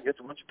Berrios goes out and gets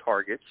a bunch of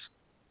targets.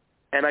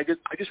 And I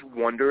just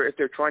wonder if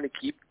they're trying to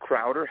keep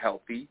Crowder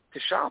healthy to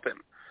shop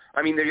him.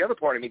 I mean, the other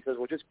part of me says,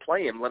 well, just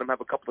play him, let him have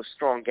a couple of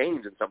strong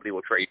games, and somebody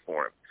will trade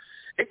for him.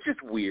 It's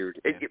just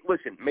weird.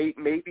 Listen,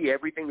 maybe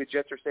everything the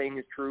Jets are saying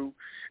is true,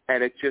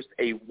 and it's just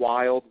a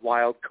wild,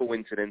 wild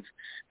coincidence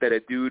that a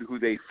dude who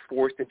they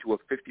forced into a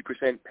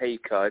 50% pay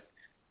cut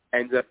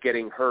ends up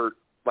getting hurt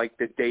like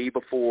the day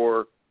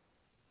before,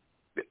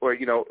 or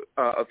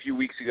a few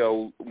weeks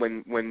ago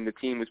when the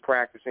team was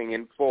practicing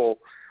in full.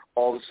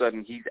 All of a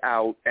sudden he's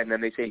out, and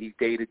then they say he's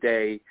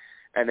day-to-day,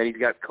 and then he's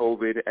got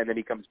COVID, and then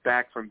he comes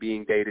back from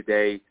being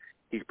day-to-day.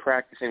 He's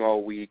practicing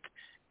all week.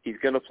 He's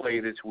going to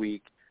play this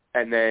week.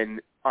 And then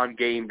on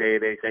game day,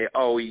 they say,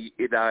 oh, he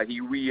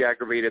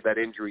re-aggravated that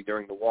injury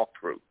during the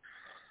walkthrough.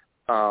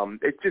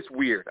 It's just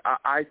weird.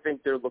 I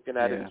think they're looking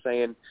at it and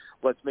saying,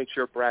 let's make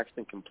sure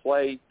Braxton can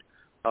play.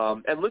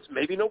 And listen,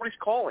 maybe nobody's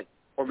calling,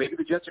 or maybe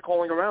the Jets are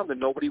calling around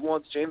and nobody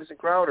wants Jamison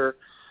Crowder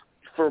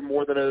for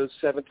more than a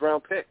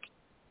 7th-round pick.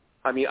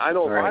 I mean, I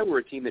know if I were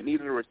a team that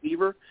needed a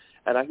receiver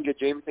and I can get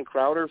Jamison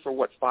Crowder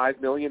for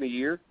 $5 million a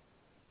year,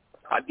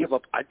 I'd give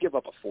up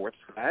a 4th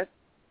for that.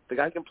 The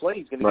guy can play.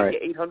 He's going to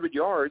get you 800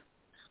 yards,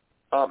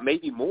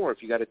 maybe more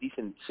if you got a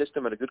decent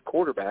system and a good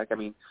quarterback. I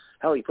mean,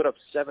 hell, he put up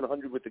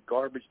 700 with the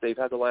garbage they've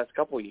had the last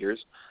couple of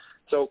years.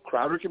 So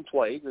Crowder can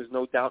play. There's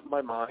no doubt in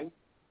my mind.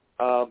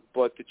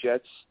 But the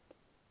Jets,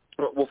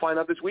 we'll find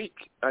out this week.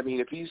 I mean,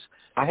 if he's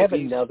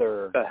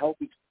another a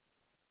healthy.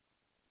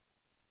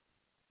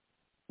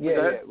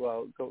 Yeah.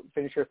 Well, go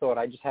finish your thought.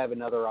 I just have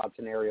another odd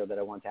scenario that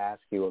I want to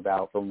ask you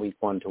about from week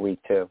 1 to week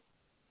 2.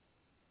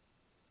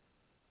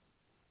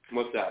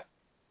 What's that?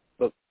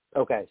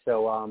 Okay,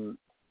 so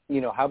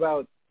how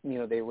about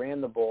they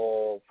ran the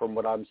ball. From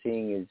what I'm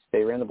seeing is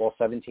they ran the ball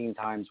 17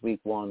 times week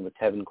 1 with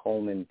Tevin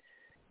Coleman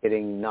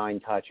getting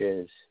 9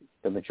 touches,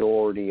 the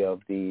majority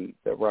of the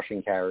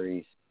rushing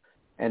carries,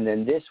 and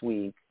then this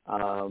week,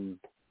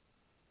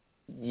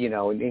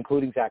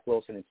 including Zach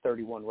Wilson, it's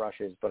 31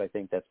 rushes, but I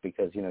think that's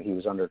because he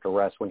was under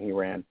duress when he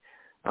ran.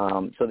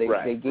 So they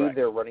gave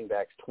their running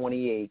backs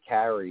 28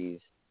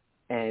 carries,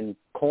 and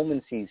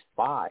Coleman sees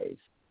 5.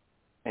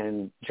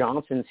 And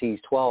Johnson sees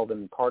 12,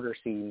 and Carter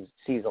sees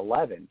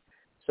 11.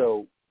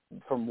 So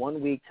from 1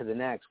 week to the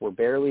next, we're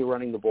barely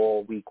running the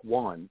ball week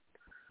 1,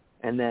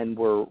 and then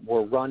we're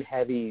run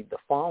heavy the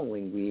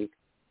following week,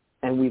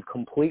 and we've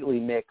completely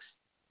mixed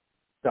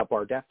up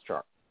our depth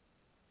chart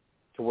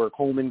to where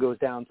Coleman goes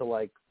down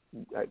to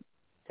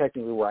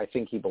technically where I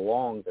think he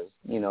belongs as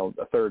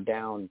a third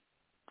down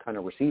kind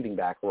of receiving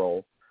back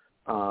role.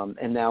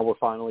 And now we're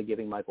finally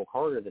giving Michael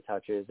Carter the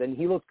touches, and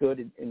he looked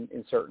good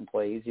in certain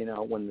plays,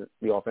 when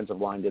the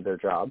offensive line did their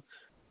job.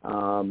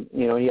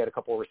 He had a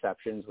couple of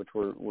receptions, which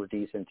were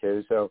decent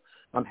too. So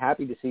I'm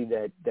happy to see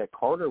that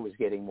Carter was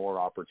getting more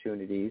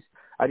opportunities.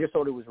 I just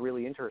thought it was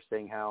really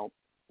interesting how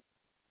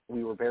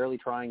we were barely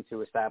trying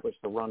to establish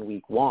the run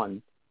week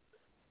 1,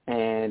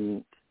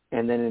 and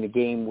then in a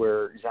game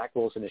where Zach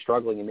Wilson is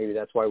struggling, and maybe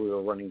that's why we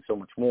were running so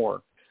much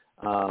more,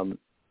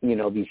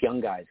 these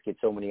young guys get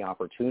so many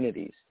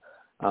opportunities.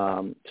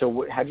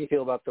 So how do you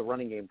feel about the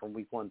running game from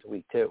week 1 to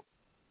week 2?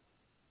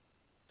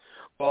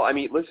 Well, I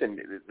mean, listen,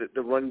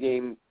 the run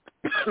game,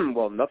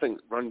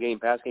 run game,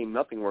 pass game,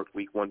 nothing worked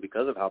week 1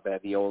 because of how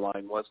bad the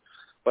O-line was.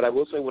 But I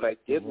will say what I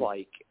did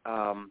like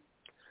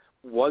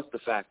was the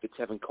fact that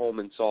Tevin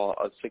Coleman saw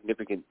a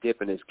significant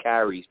dip in his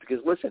carries. Because,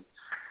 listen,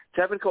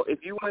 if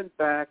you went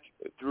back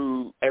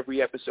through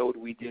every episode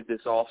we did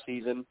this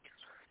offseason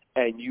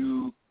and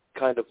you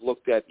kind of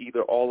looked at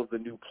either all of the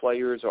new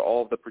players or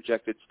all of the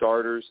projected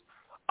starters,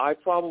 I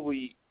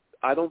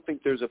don't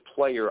think there's a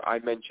player I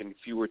mentioned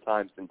fewer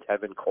times than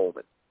Tevin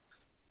Coleman,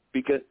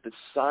 because the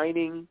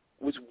signing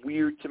was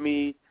weird to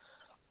me.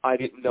 I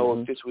didn't know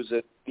if this was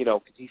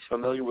because he's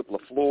familiar with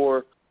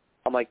LaFleur.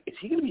 I'm like, is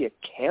he going to be a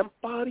camp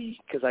body?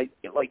 Because I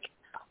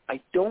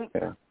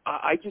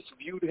just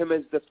viewed him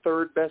as the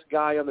third best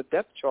guy on the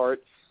depth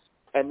chart,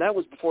 and that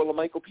was before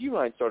LaMichael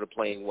Pirine started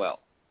playing well.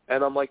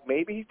 And I'm like,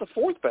 maybe he's the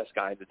 4th best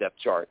guy in the depth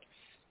chart.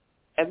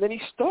 And then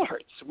he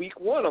starts week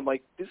 1. I'm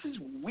like, this is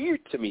weird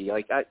to me.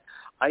 Like,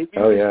 I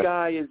view this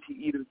guy as he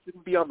either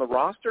shouldn't be on the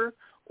roster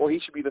or he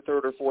should be the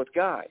 3rd or 4th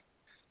guy.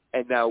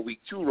 And now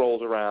week 2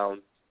 rolls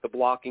around, the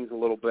blocking's a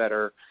little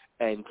better,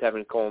 and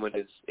Tevin Coleman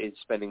is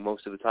spending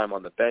most of the time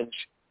on the bench.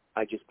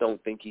 I just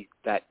don't think he's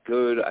that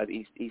good.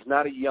 He's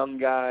not a young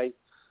guy.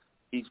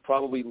 He's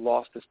probably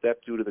lost a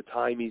step due to the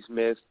time he's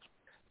missed.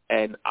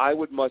 And I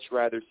would much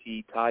rather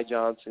see Ty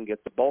Johnson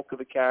get the bulk of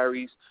the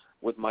carries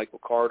with Michael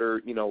Carter,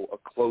 a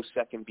close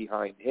second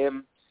behind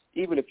him.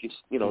 Even if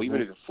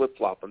even if you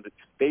flip-flop them,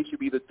 they should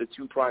be the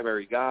 2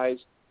 primary guys.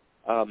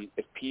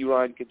 If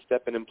Pirine could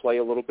step in and play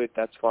a little bit,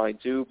 that's fine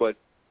too. But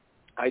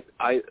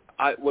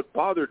what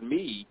bothered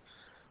me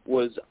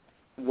was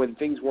when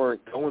things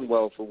weren't going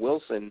well for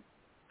Wilson,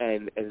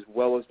 and as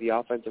well as the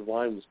offensive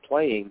line was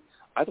playing,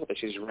 I thought they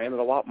should have ran it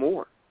a lot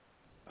more.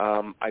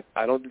 I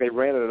don't think they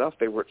ran it enough.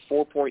 They were at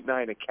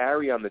 4.9 a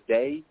carry on the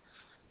day,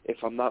 if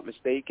I'm not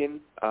mistaken.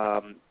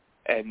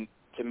 And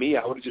to me,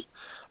 I would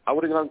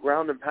have gone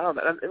ground and pound.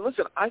 And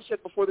listen, I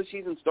said before the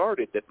season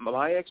started that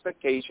my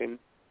expectation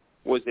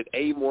was that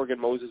Morgan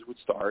Moses would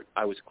start.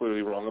 I was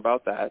clearly wrong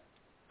about that.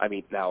 I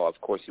mean, now, of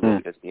course, he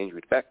won't because the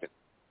injury affected him.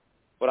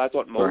 But I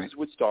thought Moses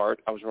would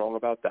start. I was wrong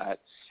about that.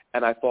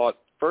 And I thought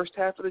first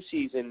half of the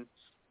season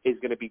is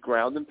going to be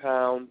ground and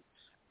pound,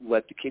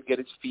 let the kid get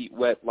his feet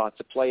wet, lots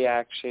of play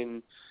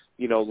action,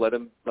 let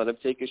him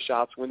take his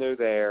shots when they're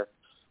there.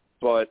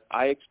 But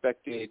I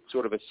expected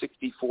sort of a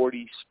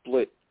 60-40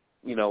 split,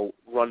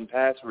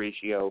 run-pass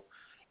ratio,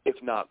 if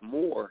not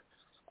more.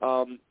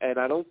 And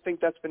I don't think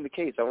that's been the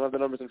case. I don't have the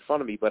numbers in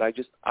front of me, but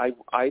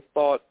I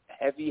thought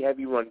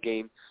heavy run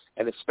game,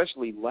 and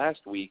especially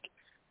last week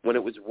when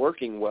it was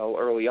working well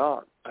early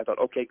on. I thought,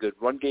 okay, good,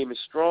 run game is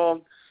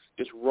strong.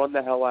 Just run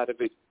the hell out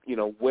of it,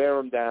 wear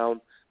him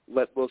down,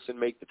 let Wilson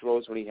make the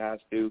throws when he has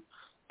to.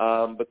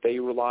 But they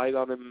relied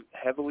on him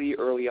heavily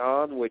early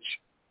on, which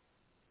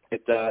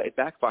it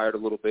backfired a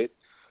little bit.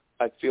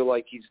 I feel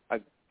like he's,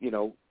 as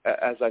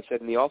I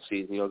said in the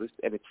offseason, this,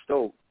 and it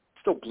still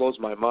blows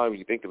my mind when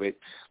you think of it.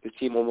 This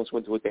team almost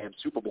went to a damn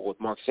Super Bowl with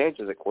Mark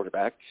Sanchez at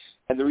quarterback,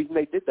 and the reason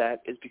they did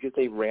that is because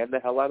they ran the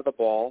hell out of the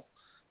ball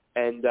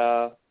and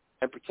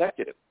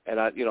protected him. And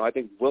I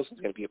think Wilson's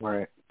going to be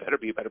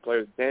better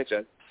player than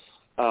Sanchez.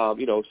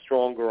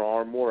 Stronger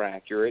arm, more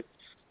accurate.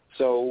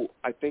 So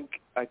I think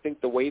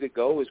the way to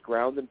go is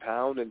ground and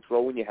pound and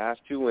throw when you have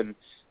to, and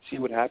see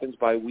what happens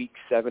by week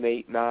 7,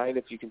 8, 9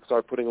 if you can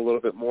start putting a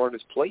little bit more on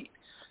his plate.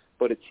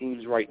 but it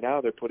seems right now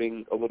they're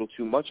putting a little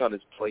too much on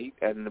his plate,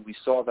 and we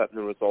saw that in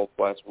the results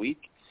last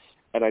week.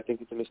 And I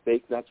think it's a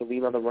mistake not to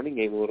lean on the running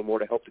game a little more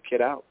to help the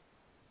kid out.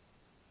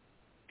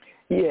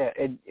 Yeah,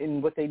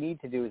 and what they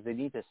need to do is they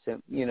need to,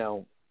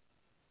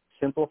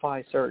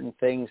 simplify certain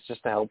things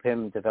just to help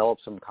him develop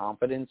some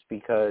confidence,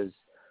 because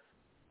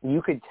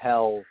you could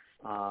tell,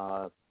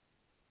 the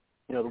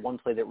one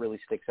play that really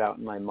sticks out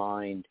in my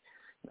mind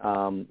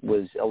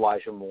was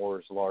Elijah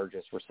Moore's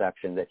largest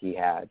reception that he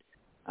had.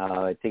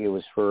 I think it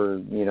was for,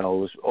 it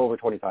was over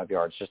 25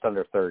 yards, just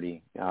under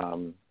 30.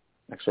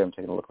 Actually, I'm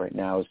taking a look right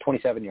now. It was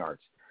 27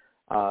 yards.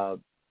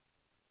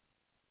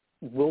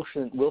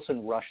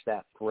 Wilson rushed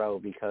that throw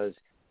because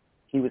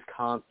he was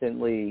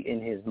constantly in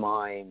his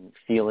mind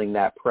feeling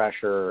that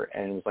pressure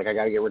and was like, I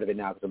got to get rid of it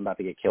now because I'm about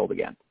to get killed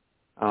again.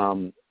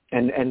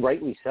 And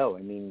rightly so.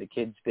 I mean, the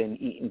kid's been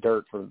eating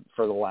dirt for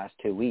the last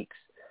 2 weeks.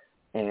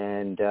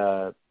 And,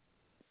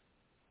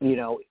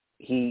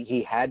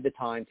 he had the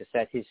time to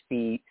set his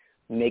feet,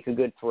 make a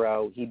good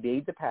throw. He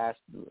made the pass.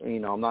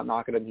 I'm not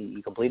knocking him.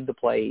 He completed the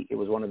play. It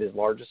was one of his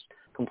largest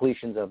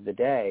completions of the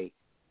day.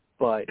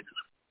 But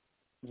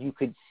you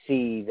could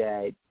see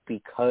that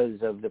because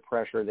of the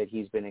pressure that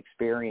he's been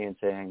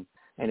experiencing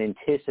and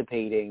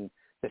anticipating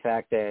the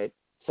fact that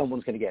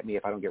someone's going to get me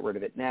if I don't get rid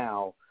of it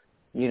now,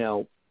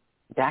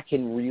 that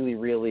can really,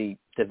 really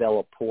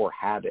develop poor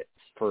habits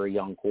for a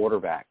young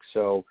quarterback.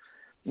 So,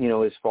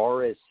 as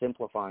far as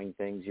simplifying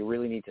things, you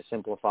really need to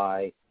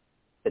simplify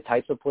the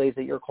types of plays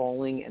that you're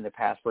calling and the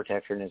pass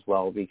protection as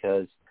well,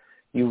 because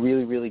you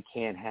really, really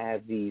can't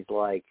have these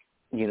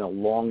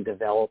long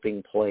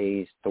developing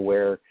plays to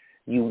where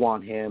you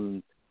want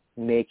him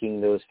making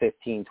those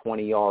 15,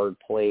 20-yard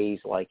plays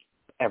like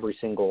every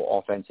single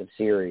offensive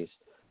series.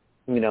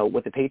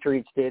 What the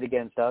Patriots did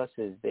against us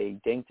is they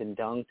dinked and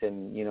dunked,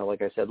 and,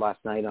 like I said last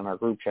night on our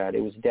group chat,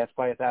 it was death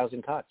by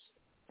 1,000 cuts.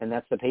 And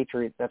that's the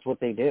Patriots. That's what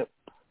they do.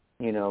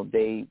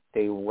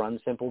 They run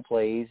simple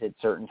plays at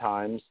certain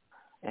times,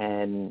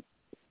 and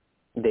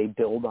they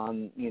build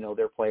on,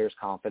 their players'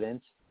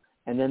 confidence,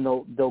 and then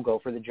they'll go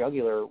for the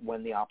jugular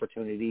when the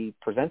opportunity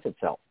presents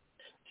itself.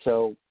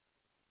 So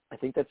I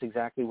think that's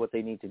exactly what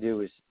they need to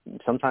do, is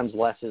sometimes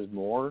less is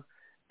more,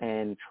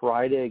 and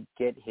try to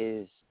get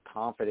his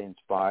confidence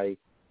by,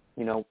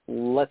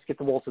 let's get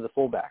the ball to the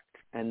fullback,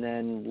 and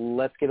then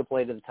let's get a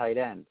play to the tight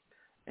end.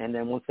 And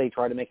then once they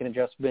try to make an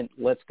adjustment,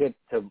 let's get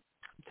to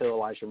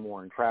Elijah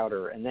Moore and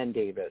Crowder and then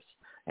Davis,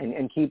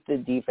 and keep the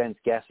defense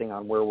guessing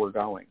on where we're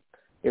going.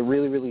 It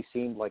really, really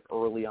seemed like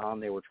early on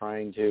they were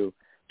trying to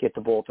get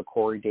the ball to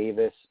Corey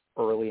Davis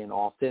early and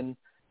often.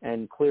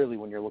 And clearly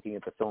when you're looking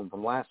at the film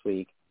from last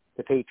week,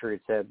 the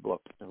Patriots said,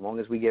 look, as long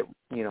as we get,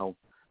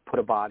 put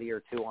a body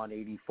or two on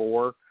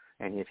 84,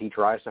 and if he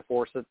tries to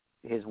force it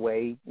his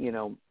way,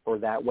 or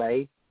that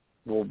way,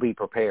 we'll be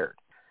prepared.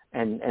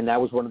 And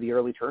that was one of the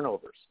early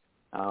turnovers.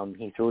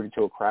 He threw it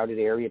into a crowded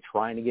area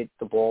trying to get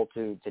the ball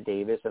to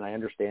Davis, and I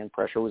understand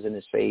pressure was in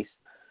his face.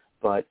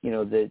 But,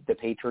 the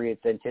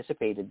Patriots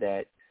anticipated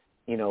that,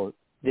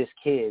 this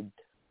kid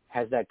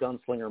has that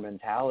gunslinger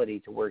mentality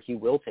to where he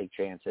will take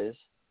chances.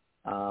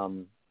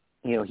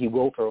 He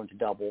will throw into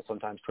double,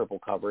 sometimes triple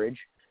coverage,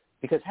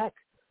 because, heck,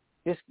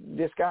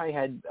 this guy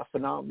had a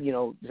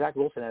phenomenal, Zach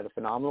Wilson had a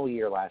phenomenal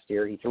year last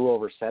year. He threw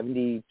over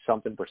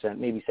 70-something%,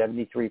 maybe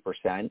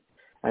 73%.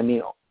 I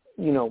mean,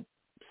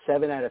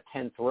 7 out of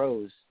 10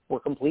 throws were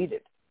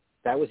completed.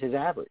 That was his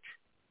average,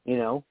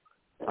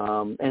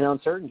 and on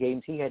certain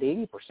games he had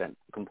 80%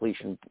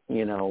 completion,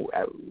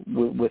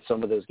 with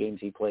some of those games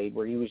he played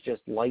where he was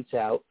just lights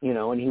out,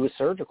 and he was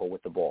surgical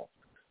with the ball.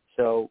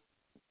 So,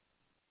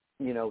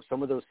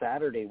 some of those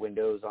Saturday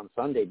windows on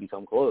Sunday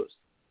become closed.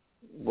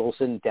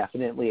 Wilson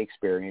definitely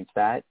experienced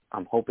that.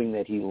 I'm hoping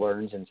that he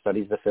learns and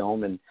studies the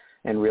film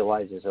and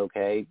realizes,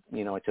 okay,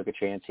 I took a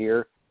chance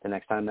here. The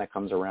next time that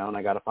comes around,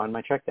 I got to find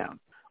my check down.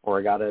 Or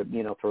I got to,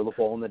 throw the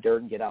ball in the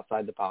dirt and get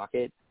outside the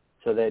pocket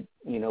so that,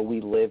 we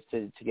live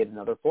to get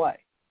another play.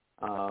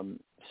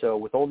 So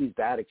with all these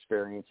bad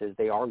experiences,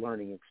 they are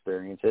learning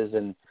experiences,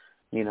 and,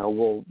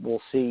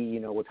 we'll see,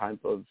 what type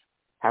of,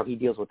 how he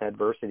deals with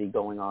adversity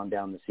going on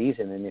down the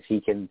season, and if he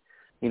can,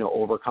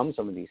 overcome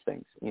some of these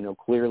things.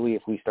 Clearly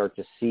if we start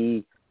to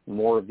see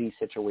more of these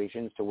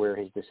situations to where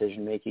his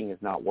decision-making is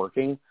not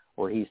working,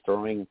 or he's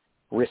throwing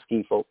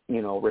risky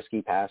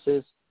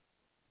passes,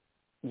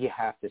 you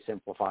have to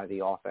simplify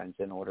the offense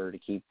in order to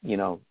keep,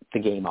 the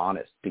game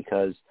honest.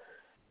 Because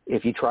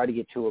if you try to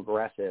get too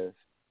aggressive,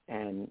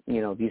 and,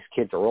 these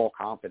kids are all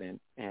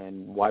confident,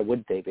 and why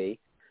would they be?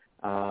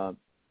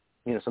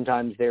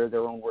 Sometimes they're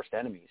their own worst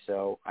enemy.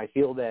 So I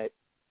feel that,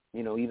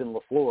 even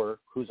LaFleur,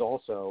 who's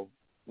also,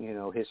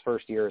 his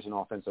first year as an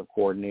offensive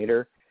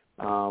coordinator,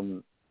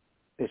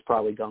 is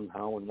probably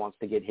gung-ho and wants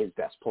to get his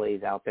best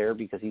plays out there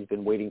because he's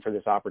been waiting for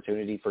this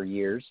opportunity for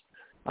years.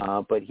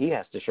 But he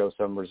has to show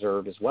some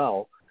reserve as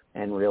well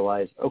and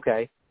realize,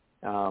 okay,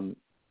 my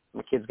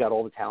kid's got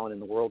all the talent in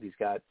the world. He's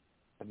got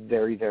a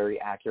very, very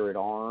accurate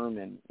arm,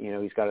 and,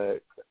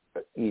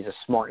 he's a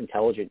smart,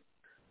 intelligent,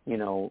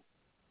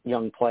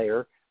 young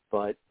player,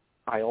 but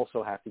I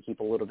also have to keep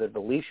a little bit of a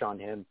leash on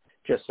him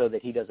just so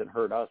that he doesn't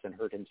hurt us and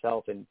hurt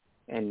himself and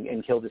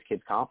kill this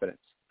kid's confidence.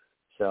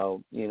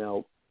 So,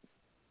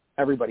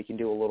 everybody can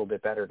do a little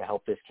bit better to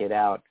help this kid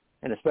out,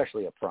 and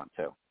especially up front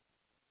too.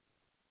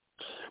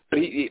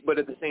 But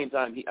at the same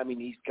time,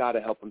 he's got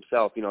to help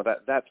himself.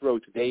 That throw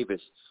to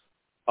Davis,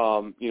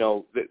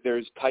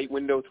 there's tight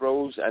window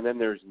throws and then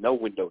there's no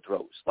window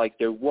throws. Like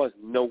there was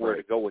nowhere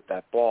to go with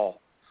that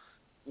ball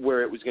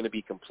where it was going to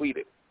be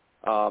completed.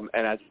 And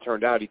as it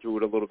turned out, he threw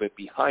it a little bit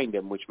behind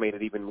him, which made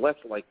it even less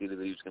likely that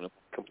he was going to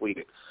complete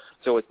it.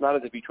 So it's not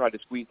as if he tried to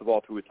squeeze the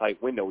ball through a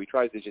tight window. He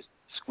tried to just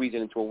squeeze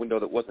it into a window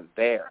that wasn't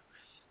there.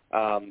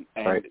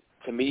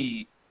 To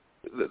me,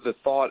 the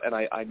thought, and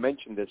I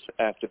mentioned this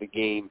after the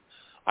game,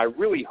 I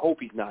really hope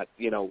he's not,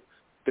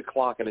 the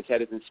clock in his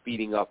head isn't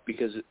speeding up,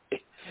 because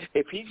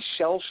if he's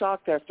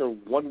shell-shocked after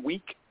 1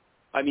 week,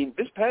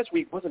 this past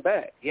week wasn't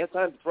bad. He had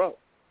time to throw.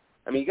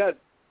 He got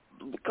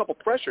a couple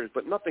pressures,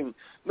 but nothing,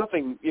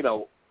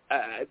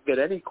 that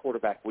any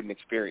quarterback wouldn't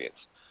experience.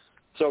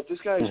 So if this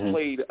guy's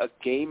played a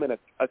game and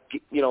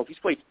if he's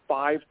played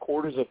 5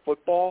 quarters of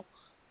football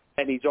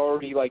and he's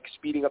already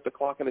speeding up the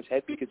clock in his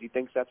head because he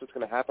thinks that's what's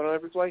going to happen on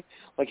every play,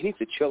 he needs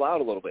to chill out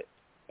a little bit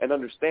and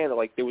understand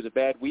that there was a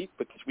bad week,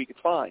 but this week it's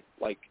fine.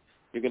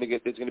 There's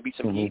going to be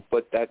some heat,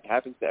 but that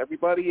happens to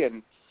everybody,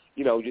 and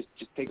just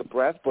take a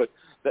breath. But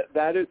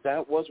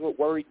that was what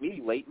worried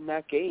me late in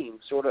that game.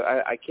 Sort of,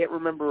 I can't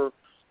remember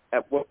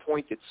at what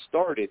point it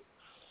started,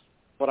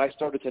 but I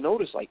started to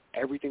notice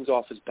everything's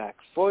off his back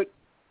foot.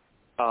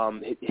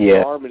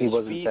 His arm and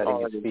his feet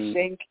are in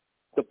sync.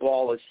 The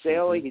ball is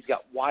sailing. He's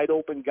got wide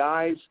open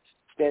guys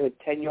standing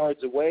 10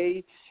 yards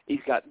away. He's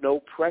got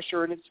no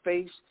pressure in his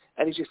face,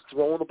 and he's just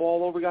throwing the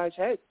ball over guys'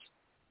 heads.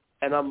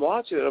 And I'm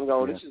watching it. I'm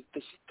going, this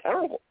is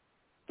terrible.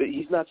 That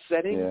he's not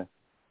setting. Yeah.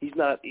 He's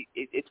not.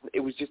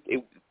 It was just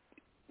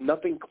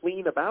nothing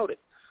clean about it.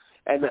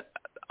 And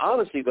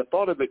honestly, the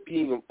thought of it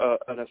being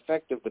an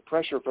effect of the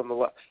pressure from the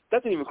left,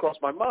 that didn't even cross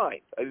my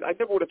mind. I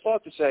never would have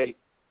thought to say,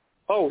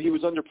 oh, he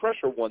was under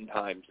pressure one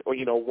time or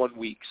 1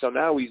 week, so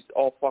now he's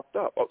all fucked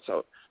up. Oh,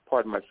 so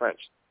pardon my French.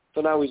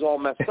 So now he's all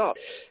messed up.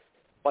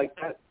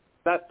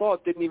 That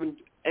thought didn't even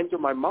enter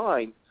my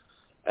mind.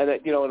 And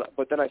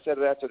but then I said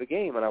it after the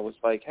game, and I was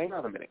like, hang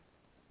on a minute.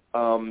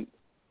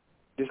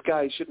 This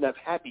guy shouldn't have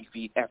happy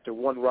feet after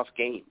one rough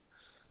game.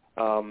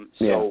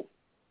 So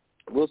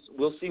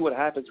we'll see what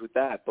happens with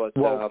that. But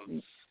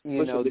and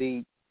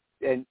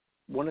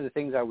one of the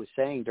things I was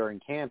saying during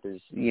camp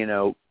is,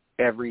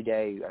 every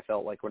day I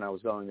felt like when I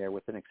was going there,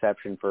 with an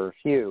exception for a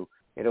few,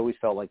 it always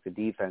felt like the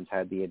defense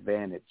had the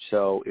advantage.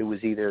 So it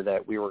was either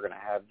that we were going to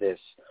have this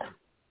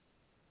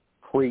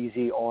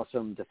crazy,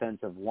 awesome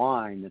defensive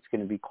line that's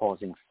going to be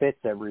causing fits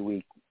every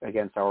week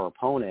against our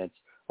opponents,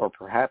 or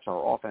perhaps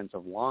our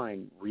offensive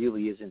line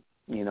really isn't,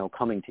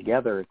 coming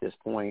together at this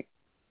point.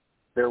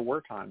 There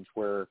were times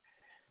where,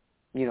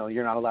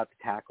 you're not allowed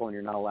to tackle and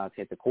you're not allowed to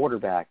hit the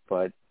quarterback,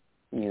 but,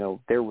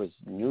 there was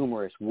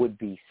numerous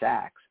would-be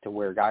sacks to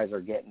where guys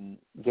are getting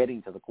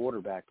to the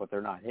quarterback, but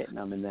they're not hitting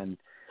them. And then,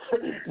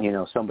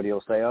 somebody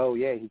will say, oh,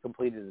 yeah, he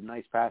completed a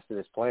nice pass to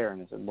this player.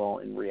 And I said, well,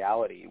 in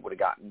reality, he would have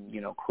gotten,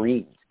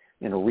 creamed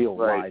in a real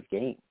live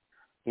game,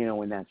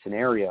 in that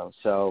scenario.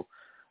 So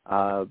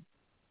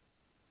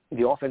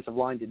the offensive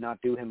line did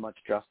not do him much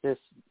justice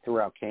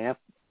throughout camp.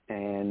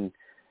 And,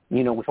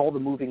 with all the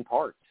moving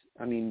parts,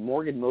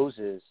 Morgan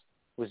Moses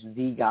was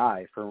the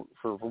guy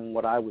from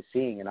what I was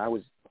seeing, and I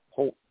was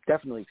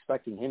definitely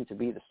expecting him to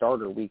be the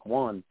starter week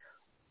 1.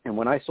 And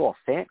when I saw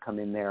Fant come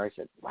in there, I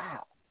said,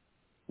 wow,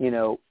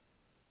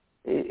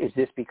 is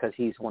this because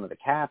he's one of the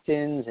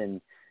captains and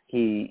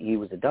he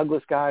was a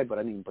Douglas guy? But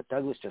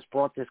Douglas just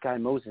brought this guy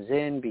Moses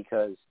in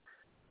because,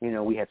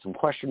 we had some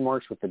question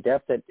marks with the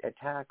depth at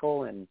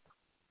tackle, and,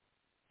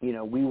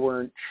 we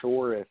weren't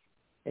sure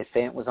if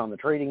Fant was on the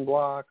trading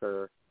block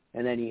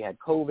and then he had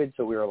COVID.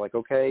 So we were like,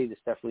 okay, this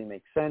definitely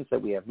makes sense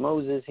that we have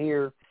Moses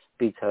here,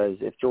 because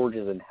if George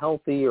isn't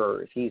healthy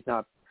or if he's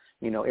not,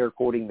 air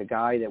quoting the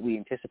guy that we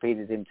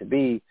anticipated him to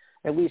be,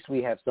 at least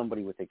we have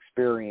somebody with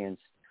experience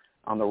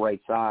on the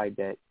right side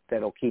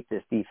that'll keep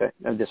this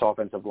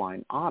offensive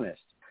line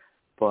honest.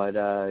 But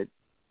to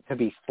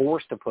be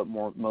forced to put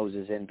more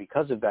Moses in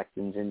because of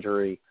Becton's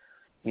injury,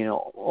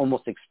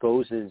 almost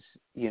exposes,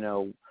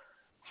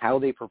 how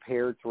they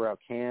prepared throughout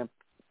camp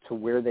to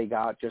where they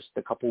got just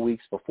a couple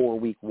weeks before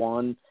week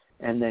 1,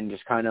 and then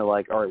just kind of all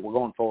right, we're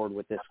going forward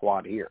with this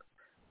squad here,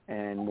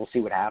 and we'll see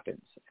what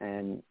happens.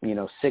 And,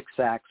 6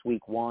 sacks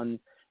week 1.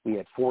 We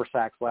had 4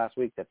 sacks last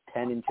week. That's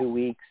 10 in 2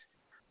 weeks.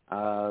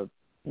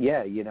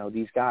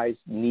 These guys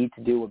need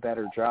to do a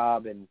better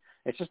job, and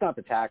it's just not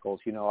the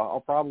tackles.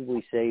 I'll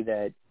probably say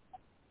that,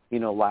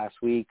 last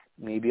week,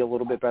 maybe a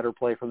little bit better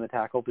play from the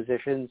tackle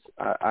positions.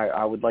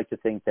 I would like to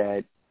think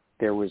that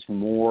there was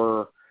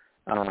more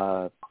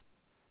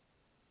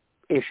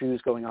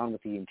issues going on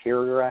with the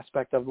interior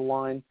aspect of the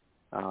line.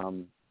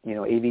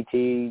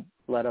 AVT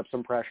let up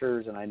some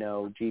pressures, and I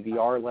know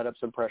GVR let up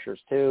some pressures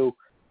too.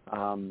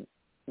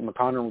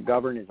 McConnell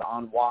McGovern is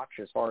on watch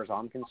as far as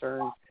I'm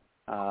concerned.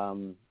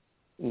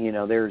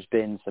 there's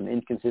been some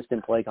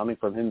inconsistent play coming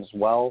from him as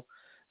well.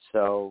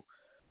 So,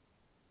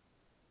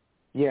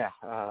 yeah,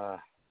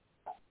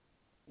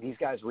 these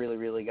guys really,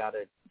 really got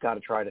to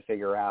try to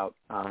figure out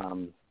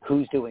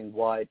who's doing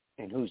what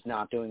and who's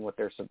not doing what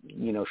they're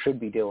should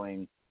be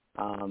doing,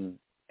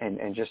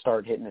 and just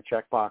start hitting the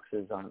check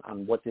boxes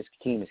on what this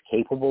team is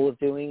capable of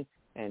doing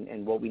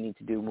and what we need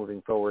to do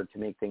moving forward to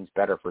make things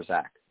better for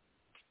Zach.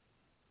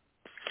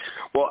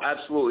 Well,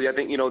 absolutely. I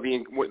think,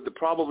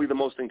 probably the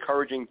most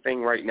encouraging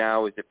thing right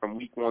now is that from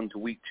week 1 to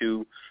week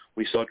 2,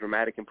 we saw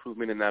dramatic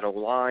improvement in that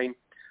O-line.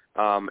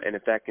 And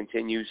if that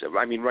continues,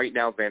 right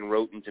now Van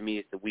Roten to me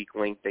is the weak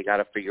link. They got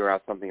to figure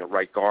out something at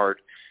right guard.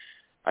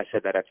 I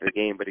said that after the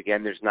game, but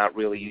again, there's not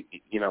really,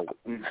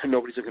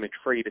 nobody's going to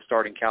trade a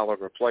starting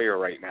caliber player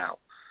right now.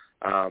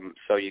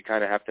 So you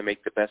kind of have to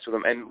make the best of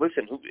them. And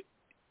listen,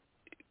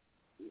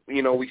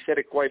 we said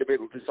it quite a bit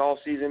this all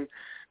season.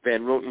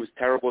 Van Roten was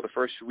terrible the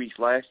first few weeks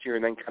last year,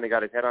 and then kind of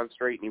got his head on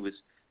straight, and he was,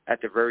 at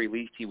the very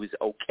least, he was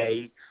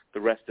okay the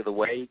rest of the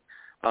way.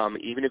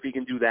 Even if he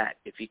can do that,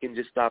 if he can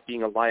just stop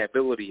being a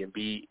liability and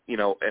be,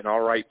 an all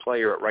right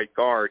player at right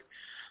guard,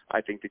 I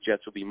think the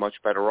Jets will be much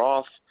better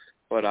off.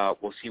 But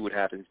we'll see what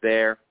happens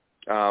there.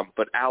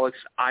 But, Alex,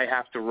 I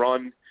have to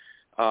run.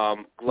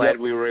 Glad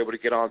we were able to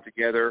get on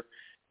together.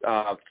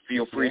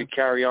 Feel free to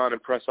carry on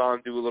and press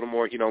on, do a little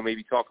more,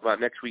 maybe talk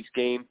about next week's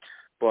game.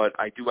 But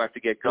I do have to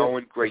get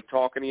going. Great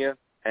talking to you.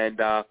 And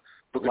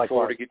looking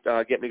forward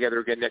to getting together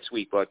again next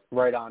week. But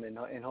right on.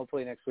 And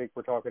hopefully next week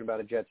we're talking about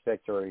a Jets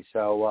victory.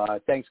 So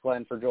thanks,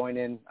 Glenn, for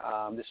joining.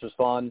 This was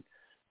fun.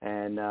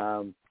 And,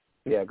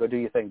 go do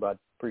your thing, bud.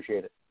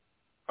 Appreciate it.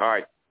 All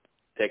right.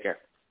 Take care.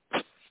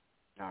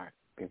 All right.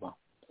 Be well.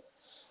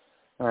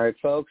 All right,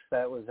 folks,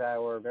 that was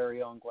our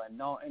very own Glenn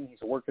Naughton. He's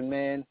a working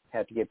man.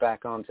 Had to get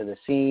back onto the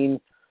scene.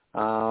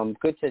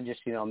 Good to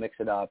just, mix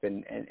it up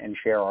and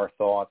share our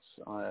thoughts,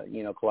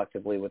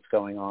 collectively what's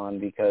going on,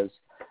 because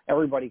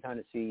everybody kind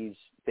of sees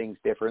things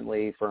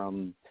differently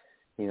from,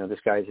 this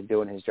guy isn't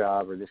doing his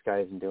job or this guy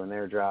isn't doing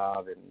their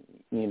job.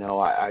 And,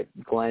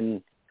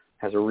 Glenn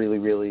has a really,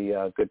 really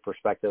good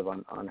perspective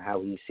on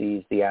how he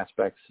sees the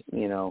aspects,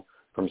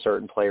 from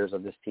certain players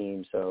of this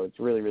team. So it's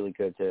really, really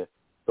good to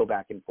go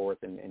back and forth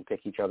and pick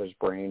each other's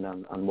brain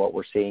on what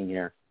we're seeing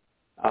here.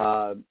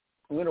 I'm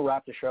going to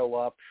wrap the show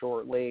up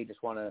shortly.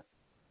 Just want to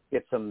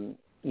get some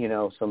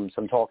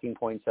talking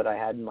points that I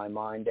had in my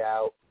mind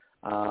out.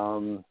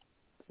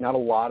 Not a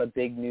lot of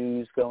big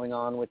news going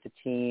on with the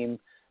team.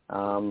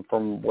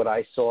 From what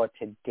I saw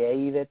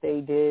today that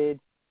they did,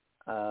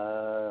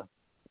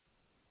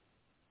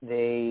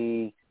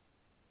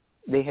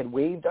 they had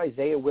waived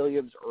Isaiah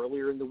Williams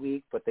earlier in the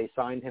week, but they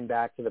signed him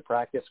back to the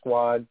practice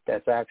squad.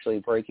 That's actually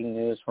breaking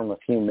news from a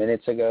few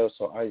minutes ago.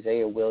 So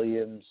Isaiah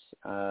Williams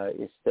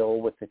is still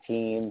with the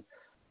team.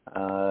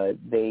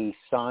 They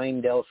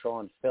signed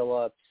Delshon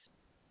Phillips,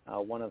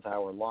 one of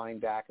our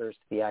linebackers,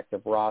 to the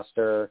active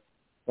roster.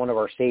 One of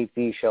our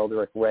safeties,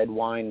 Sheldrick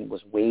Redwine,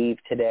 was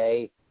waived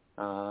today.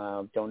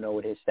 Don't know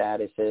what his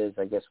status is.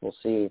 I guess we'll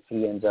see if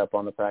he ends up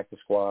on the practice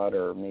squad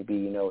or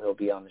maybe, he'll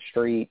be on the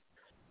street.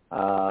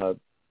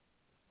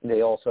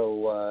 They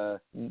also,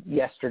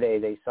 yesterday,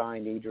 they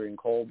signed Adrian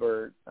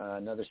Colbert,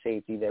 another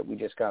safety that we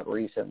just got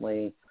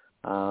recently.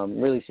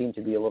 Really seemed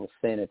to be a little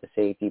thin at the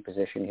safety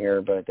position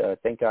here, but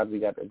thank God we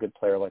got a good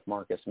player like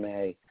Marcus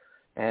May.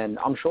 And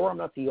I'm sure I'm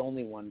not the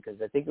only one,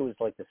 because I think it was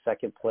like the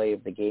second play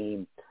of the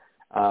game.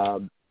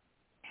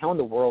 How in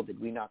the world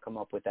did we not come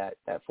up with that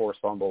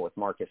forced fumble with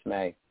Marcus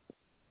May?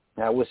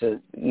 That was a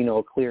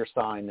clear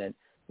sign that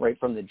right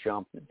from the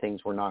jump that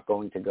things were not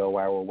going to go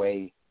our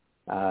way,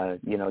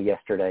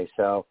 yesterday.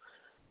 So,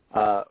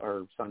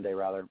 or Sunday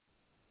rather.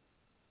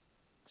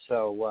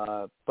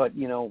 So, but,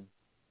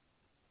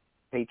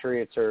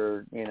 Patriots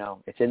are,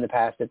 it's in the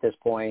past at this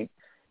point.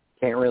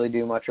 Can't really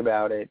do much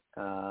about it.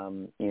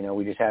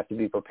 We just have to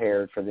be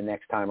prepared for the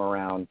next time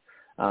around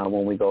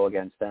when we go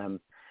against them.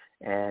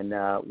 And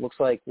looks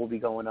like we'll be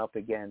going up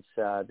against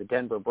the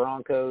Denver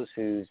Broncos,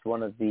 who's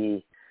one of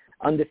the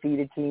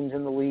undefeated teams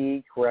in the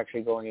league. We're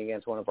actually going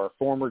against one of our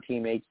former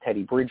teammates,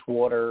 Teddy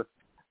Bridgewater.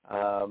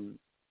 I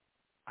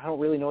don't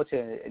really know what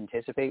to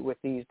anticipate with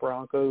these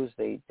Broncos.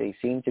 They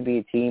seem to be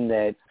a team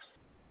that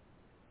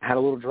had a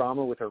little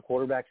drama with their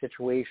quarterback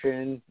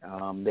situation.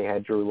 They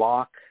had Drew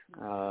Lock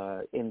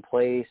in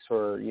place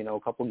for, a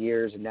couple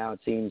years, and now it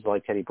seems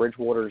like Teddy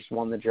Bridgewater's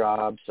won the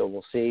job. So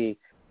we'll see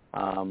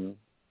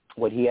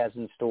what he has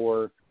in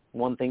store.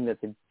 One thing that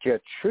the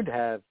Jets should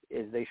have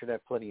is they should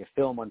have plenty of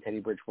film on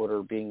Teddy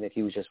Bridgewater, being that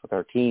he was just with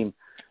our team,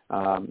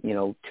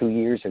 2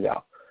 years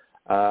ago.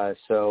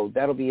 So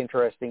that'll be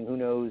interesting. Who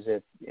knows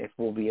if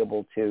we'll be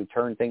able to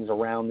turn things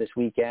around this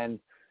weekend.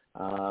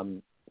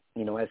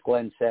 As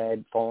Glenn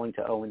said, falling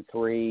to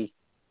 0-3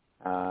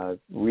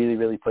 really,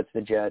 really puts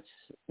the Jets,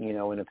 in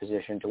a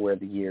position to where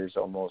the year's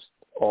almost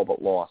all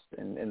but lost.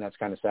 And that's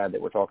kind of sad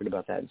that we're talking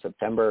about that in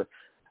September.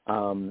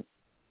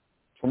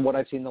 From what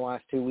I've seen the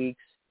last 2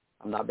 weeks,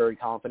 I'm not very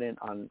confident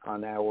on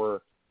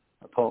our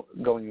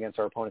going against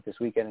our opponent this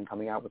weekend and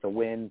coming out with a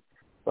win.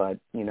 But,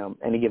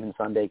 any given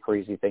Sunday,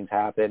 crazy things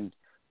happen.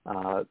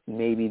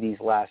 maybe these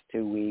last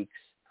 2 weeks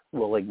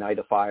will ignite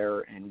a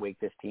fire and wake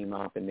this team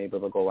up, and maybe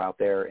they'll go out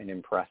there and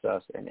impress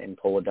us and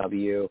pull a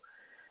W.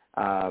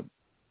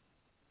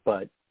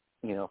 But,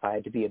 if I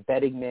had to be a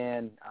betting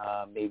man,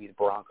 maybe the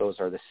Broncos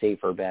are the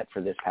safer bet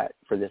for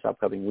this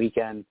upcoming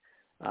weekend.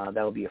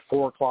 That'll be a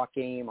 4:00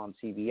 game on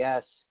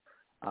CBS.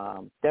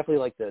 Definitely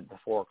like the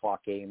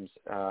 4:00 games.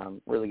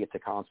 Really get to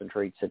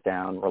concentrate, sit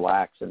down,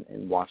 relax,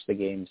 and watch the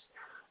games.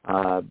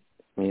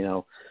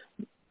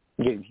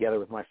 Getting together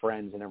with my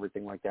friends and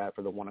everything like that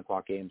for the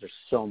 1:00 games. There's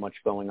so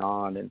much going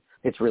on, and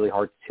it's really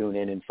hard to tune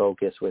in and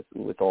focus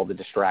with all the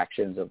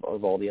distractions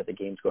of all the other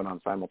games going on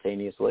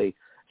simultaneously,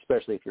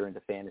 especially if you're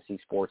into fantasy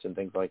sports and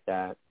things like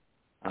that.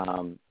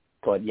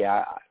 But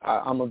yeah,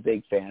 I'm a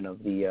big fan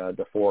of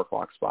the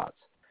 4:00 spots.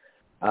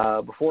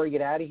 Before I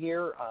get out of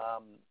here,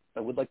 I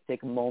would like to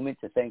take a moment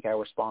to thank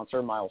our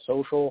sponsor, Mile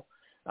Social.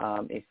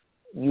 If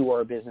you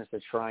are a business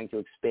that's trying to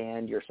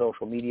expand your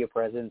social media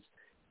presence,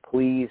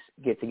 please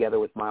get together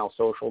with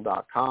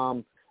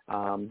milesocial.com.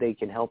 They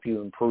can help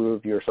you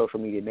improve your social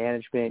media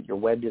management, your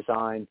web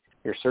design,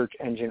 your search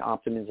engine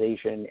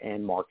optimization,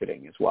 and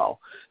marketing as well.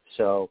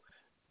 So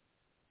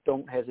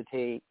don't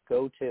hesitate.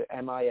 Go to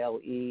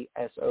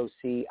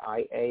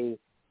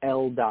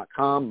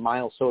milesocial.com,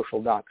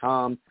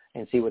 milesocial.com,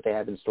 and see what they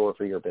have in store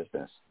for your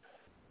business.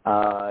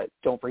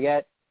 Don't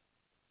forget,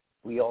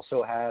 we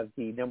also have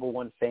the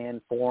 #1 fan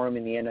forum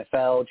in the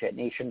NFL,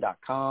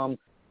 JetNation.com.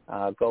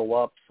 Go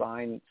up,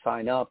 sign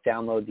up,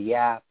 download the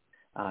app,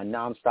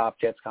 nonstop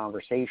Jets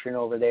conversation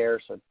over there.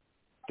 So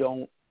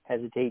don't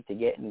hesitate to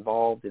get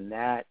involved in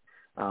that.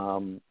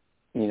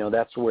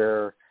 That's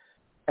where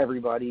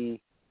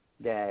everybody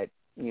that,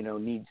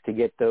 needs to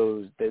get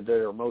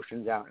their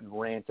emotions out and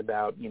rant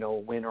about,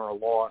 win or a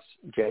loss,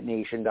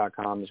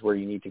 JetNation.com is where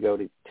you need to go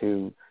to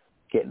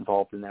get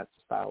involved in that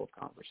style of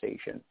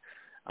conversation.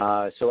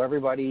 So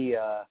everybody,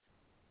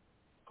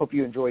 hope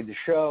you enjoyed the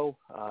show.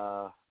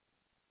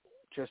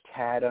 Just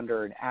had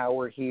under an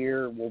hour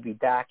here. We'll be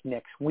back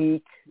next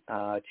week,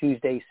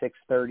 Tuesday,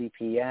 6:30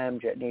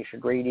 p.m., Jet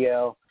Nation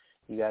Radio.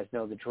 You guys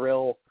know the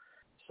drill.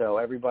 So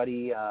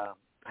everybody,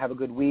 have a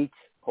good week.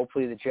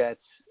 Hopefully the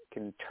Jets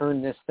can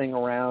turn this thing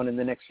around in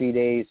the next few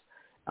days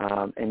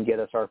and get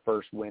us our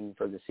first win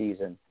for the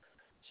season.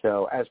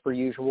 So as per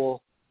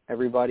usual,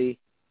 everybody,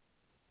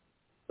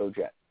 go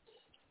Jets.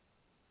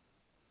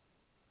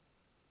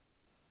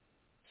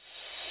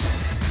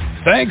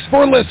 Thanks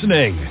for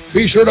listening.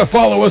 Be sure to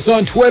follow us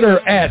on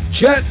Twitter at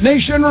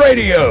JetNation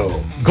Radio.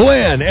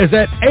 Glenn is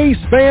at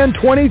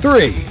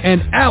AceFan23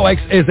 and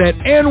Alex is at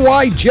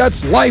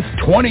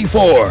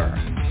NYJetsLife24.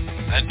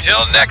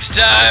 Until next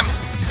time,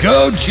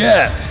 go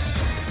Jets.